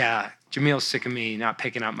said, yeah, Jamil's sick of me not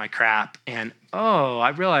picking up my crap? And, oh, I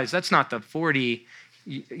realized that's not the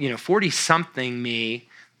 40-something me.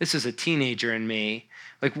 This is a teenager in me.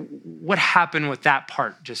 Like, what happened with that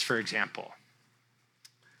part, just for example?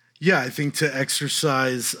 Yeah, I think to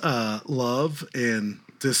exercise love and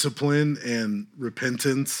discipline and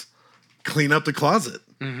repentance, clean up the closet.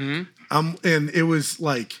 Mm-hmm. And it was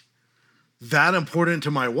like that important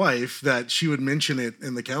to my wife that she would mention it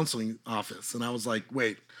in the counseling office. And I was like,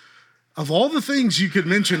 wait, of all the things you could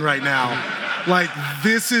mention right now, like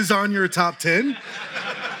this is on your top 10?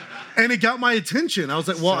 And it got my attention. I was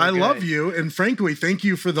like, well, I love you. And frankly, thank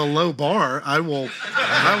you for the low bar. I will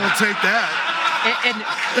take that.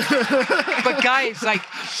 But guys, like,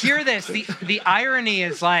 hear this. The irony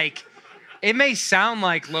is like, it may sound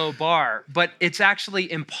like low bar, but it's actually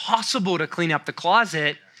impossible to clean up the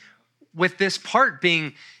closet with this part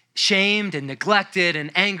being shamed and neglected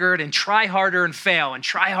and angered and try harder and fail,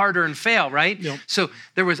 right? Yep. So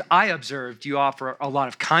I observed you offer a lot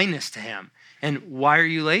of kindness to him. And why are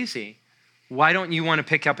you lazy? Why don't you want to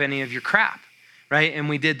pick up any of your crap, right? And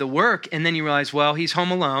we did the work, and then you realize, well, he's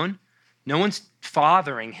home alone. No one's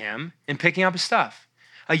fathering him and picking up his stuff.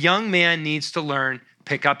 A young man needs to learn,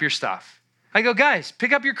 pick up your stuff. I go, guys,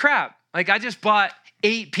 pick up your crap. Like, I just bought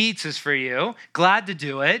 8 pizzas for you. Glad to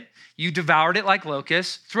do it. You devoured it like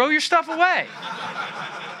locusts. Throw your stuff away.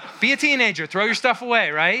 Be a teenager. Throw your stuff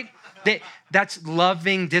away, right? That's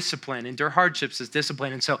loving discipline. Endure hardships as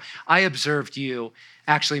discipline. And so I observed you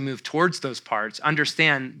actually move towards those parts.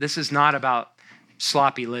 Understand, this is not about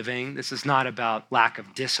sloppy living. This is not about lack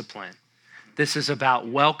of discipline. This is about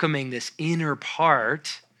welcoming this inner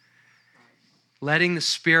part, letting the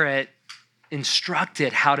Spirit instruct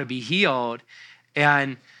it how to be healed.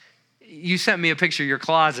 And you sent me a picture of your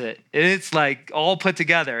closet, and it's like all put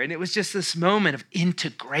together. And it was just this moment of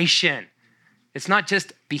integration. It's not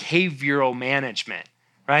just behavioral management,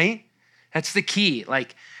 right? That's the key.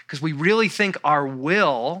 Like, because we really think our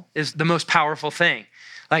will is the most powerful thing.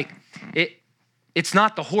 Like, it's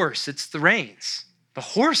not the horse, it's the reins. The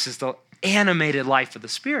horse is the animated life of the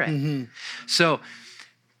Spirit. Mm-hmm. So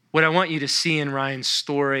what I want you to see in Ryan's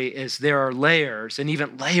story is there are layers and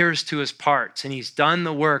even layers to his parts. And he's done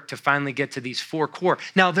the work to finally get to these 4 core.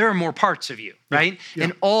 Now, there are more parts of you, right? Yeah.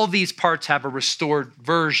 And all these parts have a restored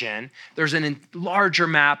version. There's a larger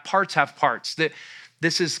map. Parts have parts.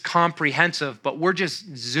 This is comprehensive, but we're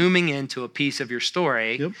just zooming into a piece of your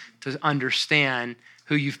story to understand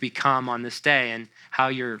who you've become on this day and how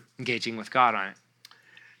you're engaging with God on it.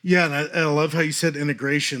 Yeah, and I love how you said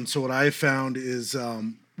integration. So what I found is, so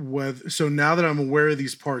now that I'm aware of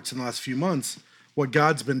these parts in the last few months, what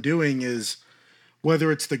God's been doing is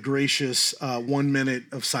whether it's the gracious 1 minute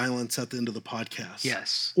of silence at the end of the podcast,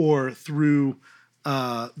 Yes, or through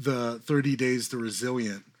the 30 Days to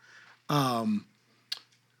Resilient,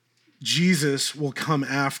 Jesus will come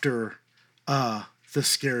after the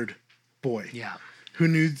scared boy, yeah, who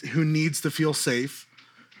needs to feel safe,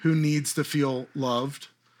 who needs to feel loved,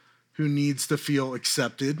 who needs to feel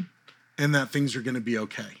accepted, and that things are going to be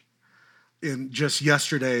okay. And just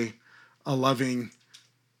yesterday, a loving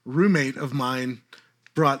roommate of mine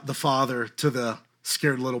brought the father to the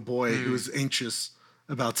scared little boy who was anxious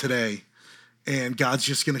about today. And God's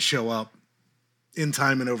just going to show up in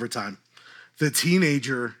time and over time. The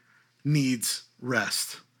teenager needs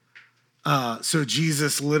rest. So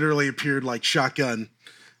Jesus literally appeared like shotgun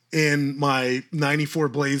in my 94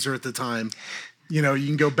 Blazer at the time. You know, you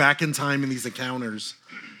can go back in time in these encounters.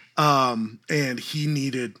 And he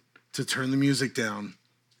needed to turn the music down,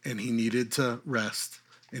 and he needed to rest,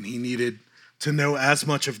 and he needed to know as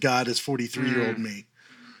much of God as 43-year-old me,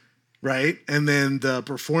 right? And then the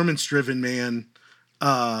performance-driven man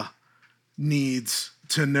needs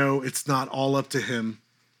to know it's not all up to him,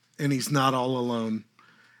 and he's not all alone,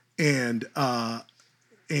 and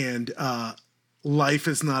life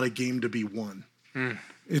is not a game to be won.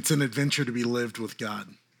 It's an adventure to be lived with God.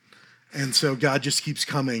 And so God just keeps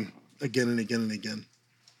coming again and again and again.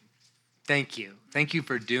 Thank you. Thank you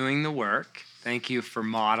for doing the work. Thank you for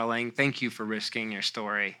modeling. Thank you for risking your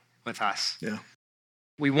story with us. Yeah.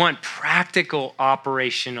 We want practical,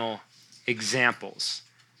 operational examples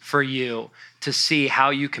for you to see how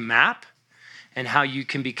you can map and how you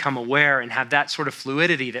can become aware and have that sort of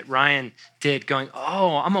fluidity that Ryan did, going,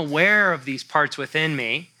 oh, I'm aware of these parts within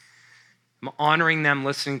me. I'm honoring them,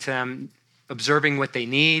 listening to them, observing what they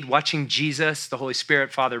need, watching Jesus, the Holy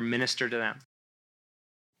Spirit, Father, minister to them.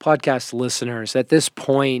 Podcast listeners, at this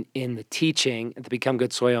point in the teaching at the Become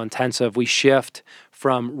Good Soil Intensive, we shift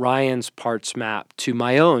from Ryan's parts map to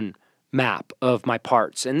my own map of my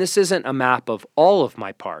parts. And this isn't a map of all of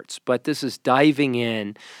my parts, but this is diving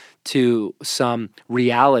in to some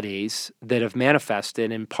realities that have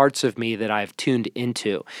manifested in parts of me that I've tuned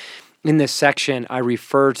into. In this section, I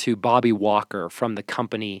refer to Bobby Walker from The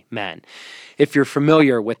Company Men. If you're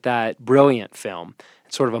familiar with that brilliant film,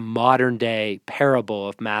 it's sort of a modern-day parable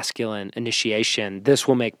of masculine initiation, this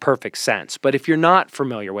will make perfect sense. But if you're not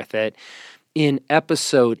familiar with it, in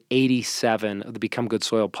episode 87 of the Become Good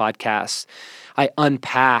Soil podcast, I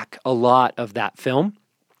unpack a lot of that film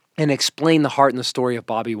and explain the heart and the story of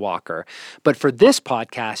Bobby Walker. But for this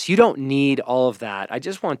podcast, you don't need all of that. I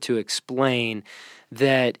just want to explain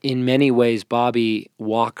that in many ways, Bobby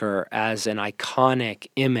Walker as an iconic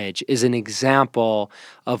image is an example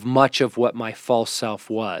of much of what my false self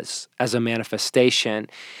was as a manifestation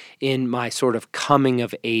in my sort of coming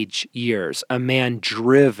of age years, a man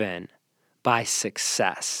driven by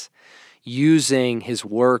success, using his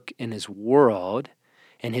work in his world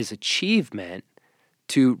and his achievement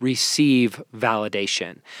to receive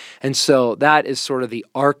validation. And so that is sort of the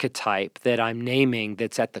archetype that I'm naming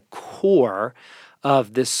that's at the core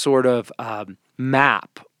of this sort of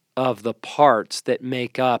map of the parts that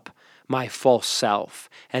make up my false self.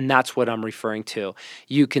 And that's what I'm referring to.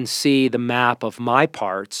 You can see the map of my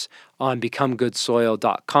parts on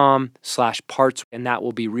becomegoodsoil.com/parts, and that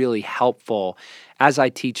will be really helpful as I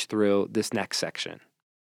teach through this next section.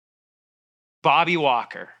 Bobby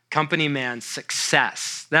Walker, company man,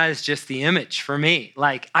 success. That is just the image for me.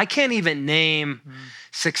 Like, I can't even name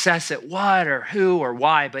success at what or who or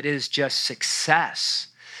why, but it is just success.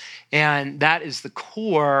 And that is the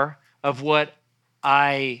core of what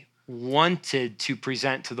I wanted to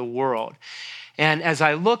present to the world. And as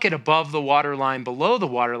I look at above the waterline, below the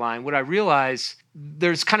waterline, what I realize,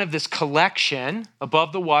 there's kind of this collection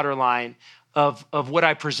above the waterline of what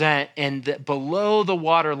I present, and below the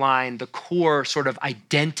waterline, the core sort of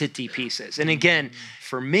identity pieces. And again,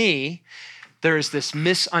 for me, there's this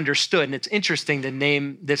misunderstood, and it's interesting to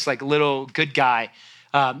name this like little good guy.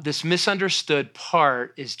 This misunderstood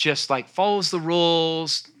part is just like follows the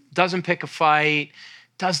rules, doesn't pick a fight,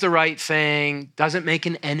 does the right thing, doesn't make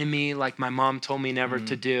an enemy like my mom told me never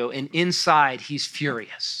to do. And inside, he's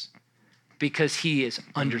furious because he is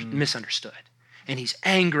misunderstood. And he's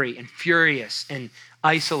angry and furious and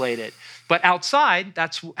isolated. But outside,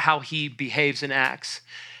 that's how he behaves and acts.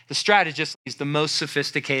 The strategist is the most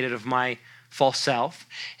sophisticated of my false self.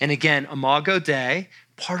 And again, Imago Dei,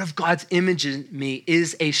 part of God's image in me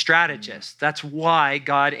is a strategist. That's why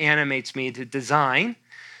God animates me to design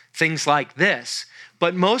things like this.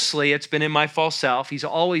 But mostly it's been in my false self. He's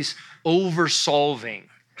always over-solving,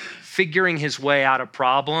 figuring his way out of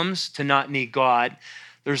problems to not need God.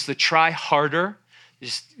 There's the try harder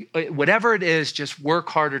Just whatever it is, just work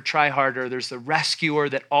harder, try harder. There's the rescuer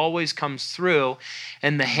that always comes through,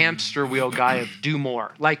 and the hamster wheel guy of do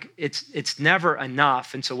more. Like it's never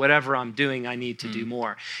enough, and so whatever I'm doing, I need to do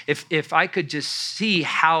more. If I could just see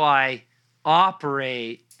how I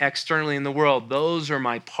operate externally in the world, those are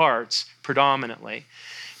my parts predominantly.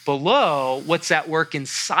 Below, what's at work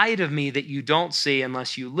inside of me that you don't see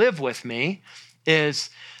unless you live with me is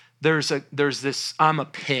there's this, I'm a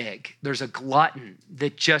pig. There's a glutton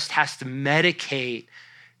that just has to medicate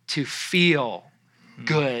to feel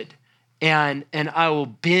good. And I will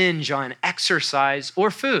binge on exercise or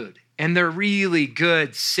food. And they're really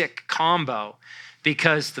good, sick combo.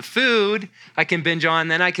 Because the food I can binge on,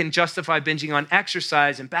 then I can justify binging on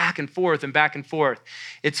exercise and back and forth and back and forth.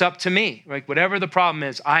 It's up to me. Like whatever the problem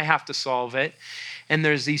is, I have to solve it. And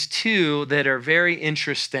there's these two that are very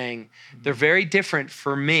interesting. They're very different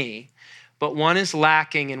for me, but one is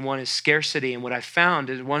lacking and one is scarcity. And what I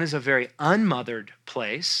found is one is a very unmothered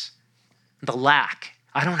place, the lack.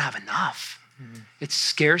 I don't have enough. It's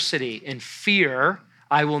scarcity and fear.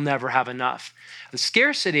 I will never have enough. The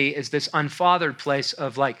scarcity is this unfathered place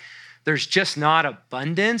of like, there's just not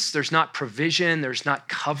abundance, there's not provision, there's not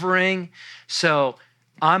covering. So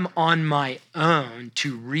I'm on my own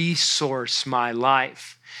to resource my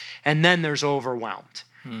life. And then there's overwhelmed.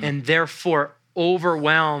 And therefore,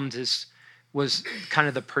 overwhelmed was kind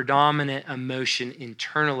of the predominant emotion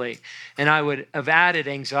internally. And I would have added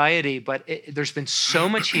anxiety, but there's been so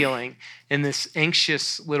much healing in this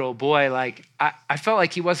anxious little boy. Like I felt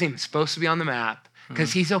like he wasn't even supposed to be on the map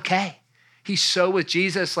because he's okay. He's so with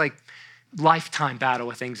Jesus, like lifetime battle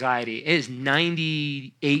with anxiety. It is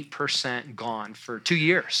 98% gone for 2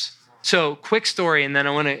 years. So quick story, and then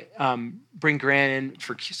I want to bring Grant in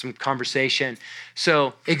for some conversation.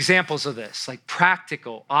 So examples of this, like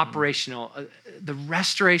practical, operational, the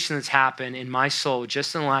restoration that's happened in my soul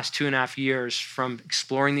just in the last 2.5 years from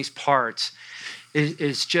exploring these parts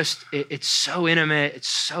is just, it's so intimate, it's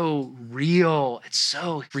so real, it's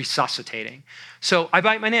so resuscitating. So I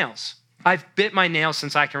bite my nails. I've bit my nails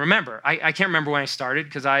since I can remember. I can't remember when I started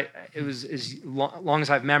because it was as long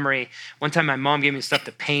as I have memory. One time my mom gave me stuff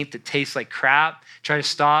to paint that tastes like crap, try to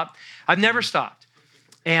stop. I've never stopped.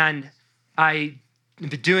 And I've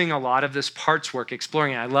been doing a lot of this parts work,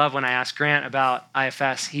 exploring it. I love when I ask Grant about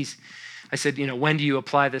IFS. I said, when do you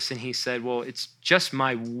apply this? And he said, well, it's just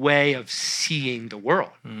my way of seeing the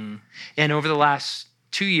world. And over the last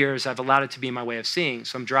 2 years, I've allowed it to be my way of seeing.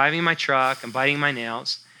 So I'm driving my truck, I'm biting my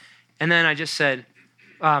nails. And then I just said,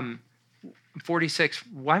 I'm 46,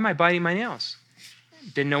 why am I biting my nails?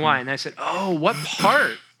 Didn't know why. And I said, oh, what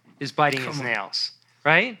part is biting his nails,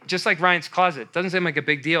 right? Just like Ryan's closet. Doesn't seem like a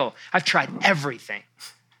big deal. I've tried everything.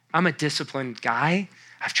 I'm a disciplined guy.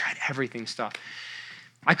 I've tried everything stuff.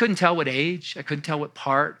 I couldn't tell what age. I couldn't tell what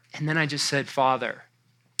part. And then I just said, Father,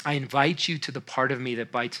 I invite you to the part of me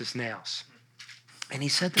that bites his nails. And he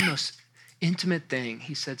said the most intimate thing.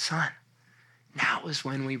 He said, son, now is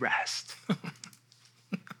when we rest.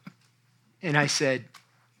 And I said,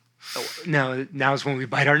 oh, no, now is when we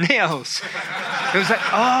bite our nails. It was like,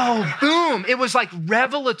 oh, boom. It was like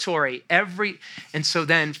revelatory. And so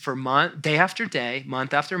then for day after day,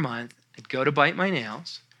 month after month, I'd go to bite my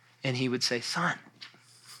nails and he would say, son,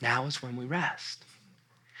 now is when we rest.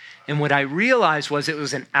 And what I realized was it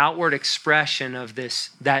was an outward expression of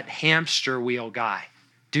that hamster wheel guy.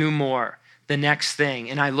 Do more. The next thing.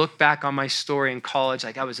 And I look back on my story in college,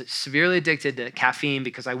 like I was severely addicted to caffeine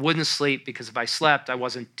because I wouldn't sleep because if I slept, I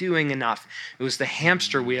wasn't doing enough. It was the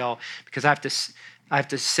hamster wheel because I have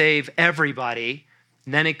to save everybody.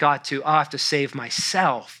 And then it got to, I have to save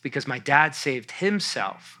myself because my dad saved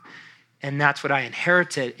himself. And that's what I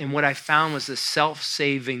inherited. And what I found was this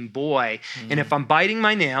self-saving boy. And if I'm biting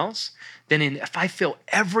my nails, then if I fill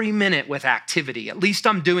every minute with activity, at least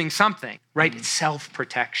I'm doing something, right? It's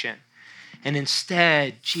self-protection. And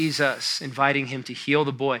instead, Jesus inviting him to heal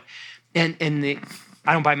the boy. I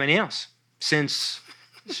don't bite my nails since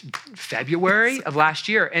February of last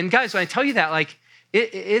year. And guys, when I tell you that, like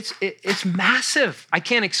it's massive. I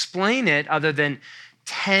can't explain it other than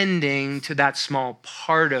tending to that small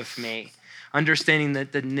part of me, understanding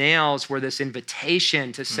that the nails were this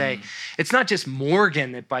invitation to say, it's not just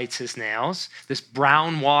Morgan that bites his nails, this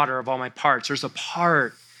brown water of all my parts. There's a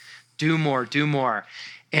part, do more, do more.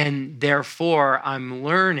 And therefore, I'm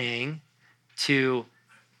learning to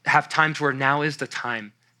have times where now is the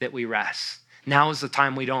time that we rest. Now is the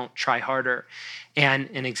time we don't try harder. And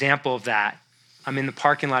an example of that, I'm in the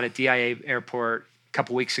parking lot at DIA Airport a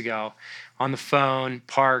couple weeks ago, on the phone,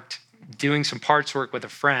 parked, doing some parts work with a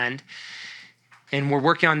friend. And we're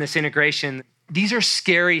working on this integration. These are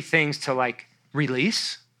scary things to like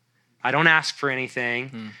release. I don't ask for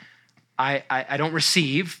anything. I don't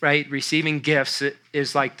receive, right? Receiving gifts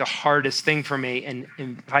is like the hardest thing for me.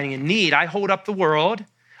 And finding a need, I hold up the world.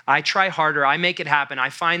 I try harder. I make it happen. I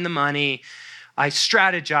find the money. I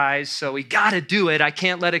strategize. So we got to do it. I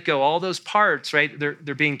can't let it go. All those parts, right?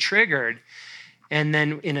 They're being triggered. And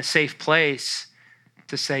then in a safe place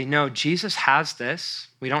to say, no, Jesus has this.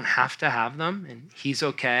 We don't have to have them. And he's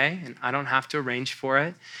okay. And I don't have to arrange for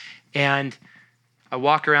it. And I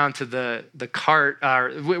walk around to the cart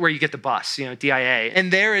where you get the bus, DIA.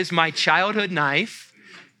 And there is my childhood knife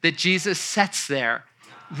that Jesus sets there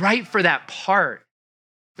right for that part.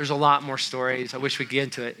 There's a lot more stories. I wish we could get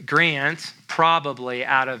into it. Grant, probably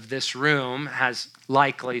out of this room, has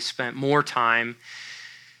likely spent more time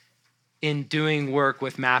in doing work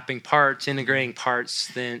with mapping parts, integrating parts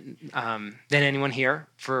than anyone here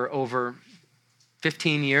for over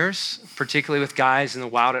 15 years, particularly with guys in the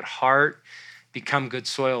Wild at Heart, Become Good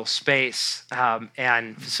Soil space,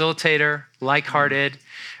 and facilitator, like-hearted,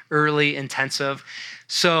 early, intensive.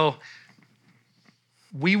 So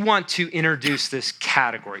we want to introduce this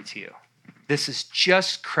category to you. This is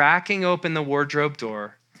just cracking open the wardrobe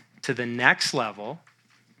door to the next level.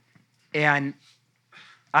 And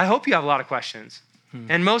I hope you have a lot of questions.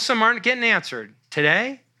 And most of them aren't getting answered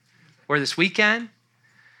today or this weekend.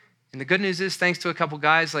 And the good news is, thanks to a couple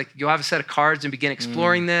guys, like you'll have a set of cards and begin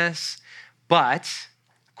exploring this. But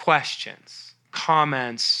questions,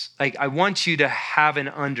 comments, like I want you to have an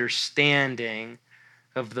understanding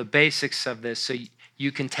of the basics of this so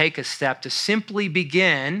you can take a step to simply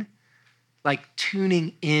begin like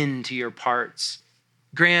tuning into your parts.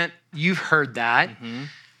 Grant, you've heard that.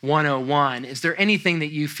 101. Is there anything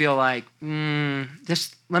that you feel like,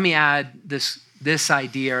 let me add this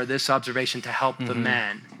idea or this observation to help the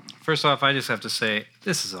men? First off, I just have to say,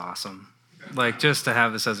 this is awesome. Like, just to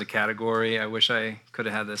have this as a category, I wish I could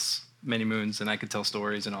have had this many moons and I could tell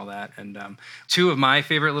stories and all that. And two of my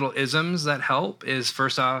favorite little isms that help is,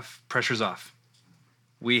 first off, pressure's off.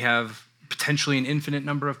 We have potentially an infinite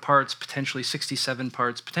number of parts, potentially 67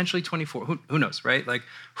 parts, potentially 24. Who knows, right? Like,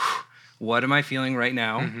 what am I feeling right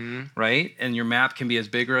now, right? And your map can be as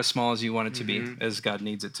big or as small as you want it to be, as God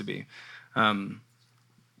needs it to be.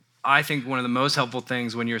 I think one of the most helpful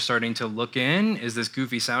things when you're starting to look in is this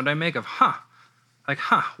goofy sound I make of,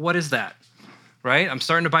 what is that, right? I'm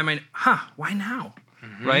starting to buy my, why now,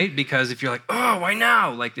 right? Because if you're like, oh, why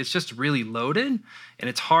now? Like, it's just really loaded, and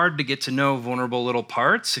it's hard to get to know vulnerable little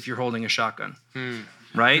parts if you're holding a shotgun,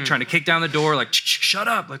 right? Trying to kick down the door, like, shut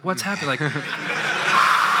up, like, what's happening? Like,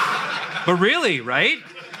 but really, right?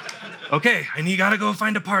 Okay, I gotta go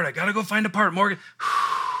find a part, Morgan.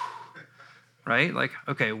 Right? Like,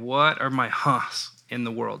 okay, what are my huhs in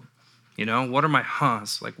the world? What are my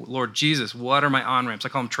huhs? Like, Lord Jesus, what are my on-ramps? I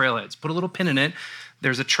call them trailheads. Put a little pin in it.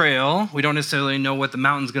 There's a trail. We don't necessarily know what the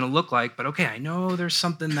mountain's going to look like, but okay, I know there's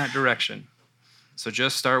something in that direction. So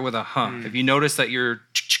just start with a If you notice that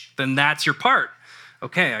then that's your part.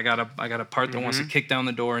 Okay, I got a part that wants to kick down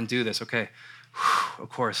the door and do this. Okay, of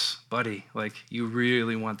course, buddy, like, you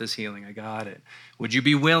really want this healing. I got it. Would you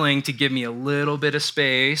be willing to give me a little bit of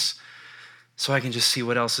space so I can just see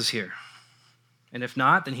what else is here? And if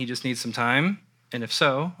not, then he just needs some time. And if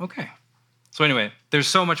so, okay. So anyway, there's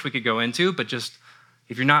so much we could go into, but just,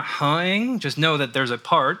 if you're not humming, just know that there's a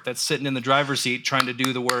part that's sitting in the driver's seat trying to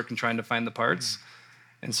do the work and trying to find the parts.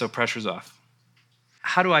 And so pressure's off.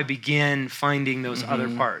 How do I begin finding those other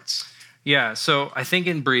parts? Yeah, so I think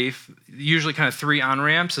in brief, usually kind of 3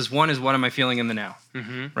 on-ramps is, one is, what am I feeling in the now,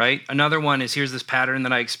 right? Another one is, here's this pattern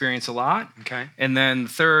that I experience a lot. Okay. And then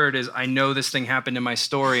third is, I know this thing happened in my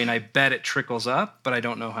story and I bet it trickles up, but I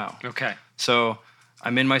don't know how. Okay. So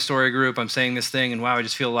I'm in my story group, I'm saying this thing, and wow, I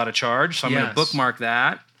just feel a lot of charge. So I'm going to bookmark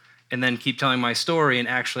that and then keep telling my story. And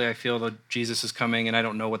actually, I feel that Jesus is coming and I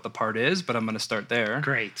don't know what the part is, but I'm going to start there.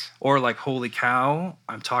 Great. Or like, holy cow,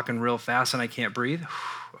 I'm talking real fast and I can't breathe.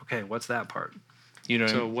 Okay, what's that part?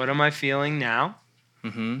 So what am I feeling now?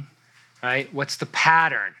 Right? What's the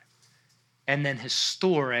pattern? And then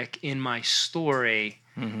historic in my story.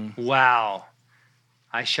 Wow,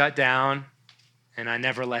 I shut down and I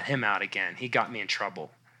never let him out again. He got me in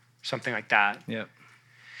trouble. Something like that. Yep.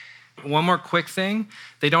 One more quick thing.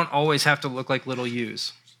 They don't always have to look like little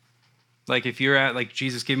U's. Like, if you're at, like,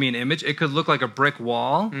 Jesus, give me an image, it could look like a brick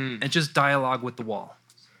wall and just dialogue with the wall.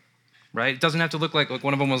 Right? It doesn't have to look like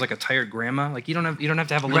one of them was like a tired grandma. Like, you don't have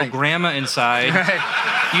to have a little grandma inside.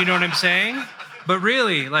 You know what I'm saying? But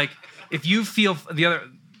really, like, if you feel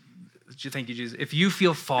thank you, Jesus. If you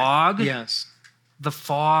feel fog, the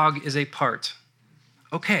fog is a part.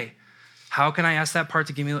 Okay, how can I ask that part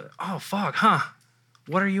to give me, fog,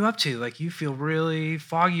 what are you up to? Like, you feel really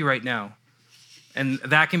foggy right now. And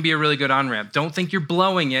that can be a really good on-ramp. Don't think you're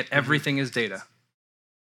blowing it. Everything is data.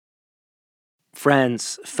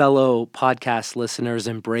 Friends, fellow podcast listeners,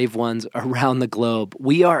 and brave ones around the globe,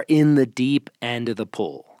 we are in the deep end of the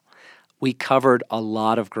pool. We covered a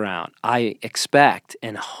lot of ground. I expect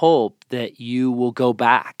and hope that you will go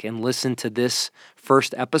back and listen to this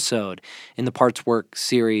first episode in the Parts Work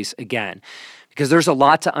series again, because there's a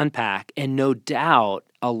lot to unpack, and no doubt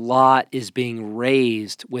a lot is being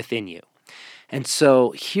raised within you. And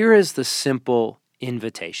so here is the simple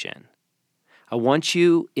invitation. I want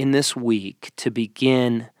you in this week to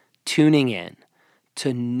begin tuning in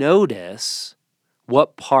to notice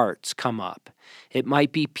what parts come up. It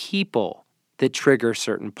might be people that trigger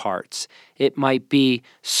certain parts. It might be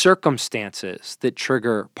circumstances that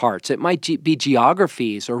trigger parts. It might be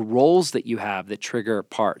geographies or roles that you have that trigger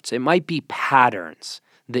parts. It might be patterns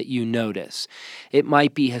that you notice. It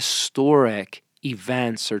might be historic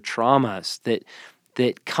events or traumas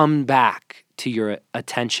that come back to your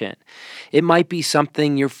attention. It might be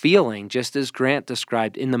something you're feeling, just as Grant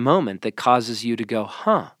described, in the moment that causes you to go,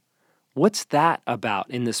 what's that about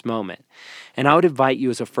in this moment? And I would invite you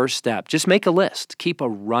as a first step, just make a list. Keep a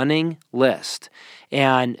running list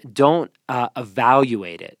and don't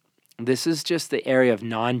evaluate it. This is just the area of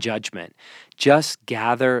non-judgment. Just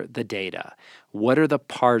gather the data. What are the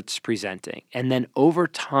parts presenting? And then over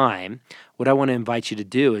time, what I want to invite you to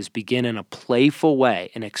do is begin in a playful way,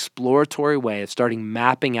 an exploratory way of starting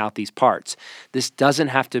mapping out these parts. This doesn't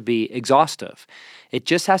have to be exhaustive. It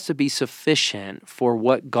just has to be sufficient for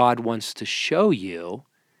what God wants to show you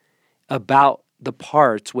about the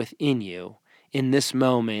parts within you in this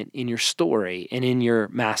moment, in your story, and in your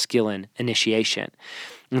masculine initiation.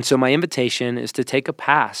 And so my invitation is to take a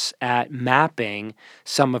pass at mapping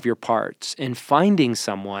some of your parts and finding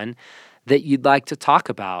someone that you'd like to talk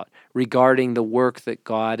about regarding the work that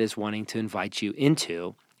God is wanting to invite you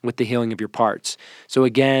into with the healing of your parts. So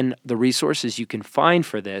again, the resources you can find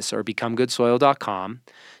for this are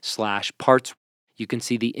becomegoodsoil.com/parts. You can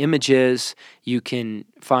see the images. You can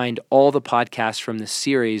find all the podcasts from this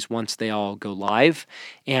series once they all go live.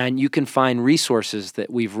 And you can find resources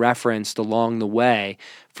that we've referenced along the way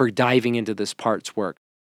for diving into this parts work.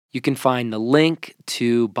 You can find the link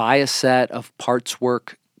to buy a set of parts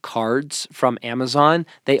work cards from Amazon.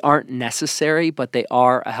 They aren't necessary, but they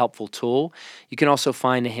are a helpful tool. You can also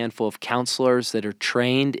find a handful of counselors that are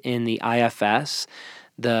trained in the IFS,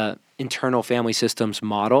 the internal family systems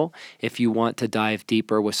model, if you want to dive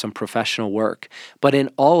deeper with some professional work. But in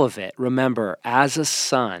all of it, remember, as a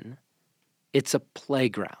son, it's a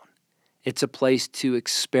playground. It's a place to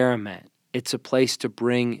experiment. It's a place to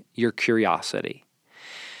bring your curiosity.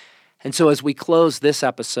 And so as we close this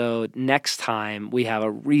episode, next time we have a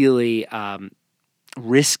really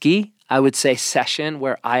risky, I would say, session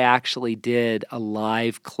where I actually did a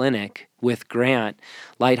live clinic with Grant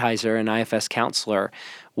Lighthizer, an IFS counselor,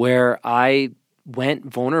 where I went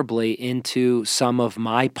vulnerably into some of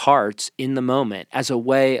my parts in the moment as a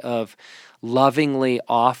way of lovingly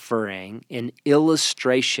offering an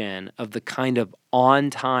illustration of the kind of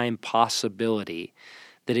on-time possibility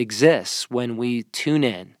that exists when we tune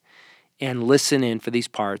in and listen in for these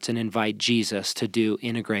parts and invite Jesus to do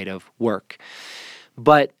integrative work.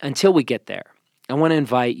 But until we get there, I want to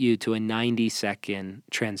invite you to a 90-second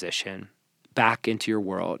transition back into your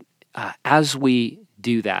world. As we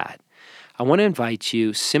do that, I want to invite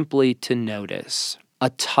you simply to notice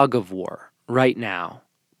a tug of war right now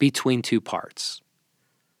between two parts.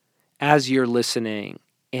 As you're listening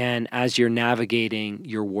and as you're navigating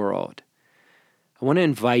your world, I want to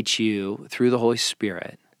invite you through the Holy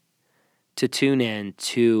Spirit to tune in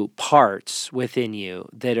to parts within you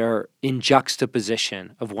that are in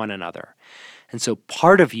juxtaposition of one another. And so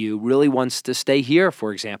part of you really wants to stay here,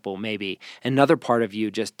 for example, maybe. Another part of you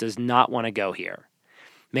just does not want to go here.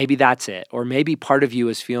 Maybe that's it. Or maybe part of you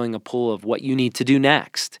is feeling a pull of what you need to do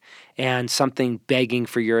next and something begging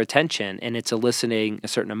for your attention, and it's eliciting a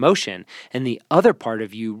certain emotion. And the other part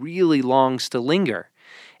of you really longs to linger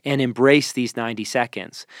and embrace these 90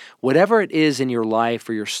 seconds. Whatever it is in your life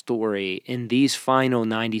or your story, in these final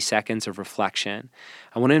 90 seconds of reflection,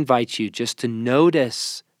 I want to invite you just to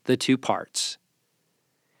notice the two parts.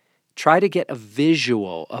 Try to get a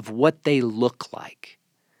visual of what they look like.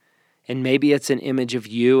 And maybe it's an image of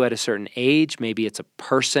you at a certain age, maybe it's a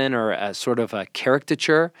person or a sort of a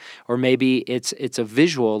caricature, or maybe it's a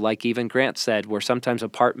visual, like even Grant said, where sometimes a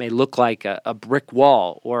part may look like a brick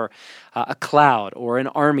wall or a cloud or an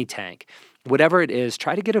army tank. Whatever it is,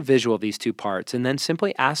 try to get a visual of these two parts and then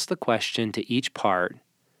simply ask the question to each part,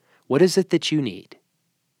 what is it that you need?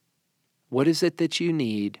 What is it that you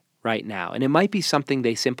need right now? And it might be something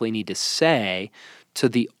they simply need to say to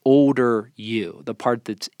the older you, the part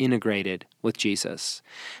that's integrated with Jesus.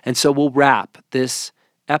 And so we'll wrap this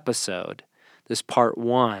episode, this part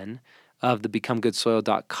 1 of the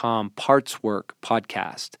BecomeGoodSoil.com Parts Work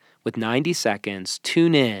podcast, with 90 seconds.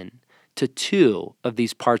 Tune in to 2 of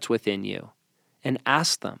these parts within you and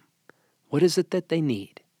ask them, what is it that they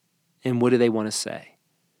need? And what do they want to say?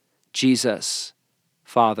 Jesus,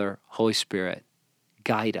 Father, Holy Spirit,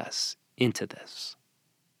 guide us into this.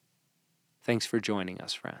 Thanks for joining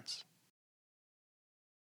us, friends.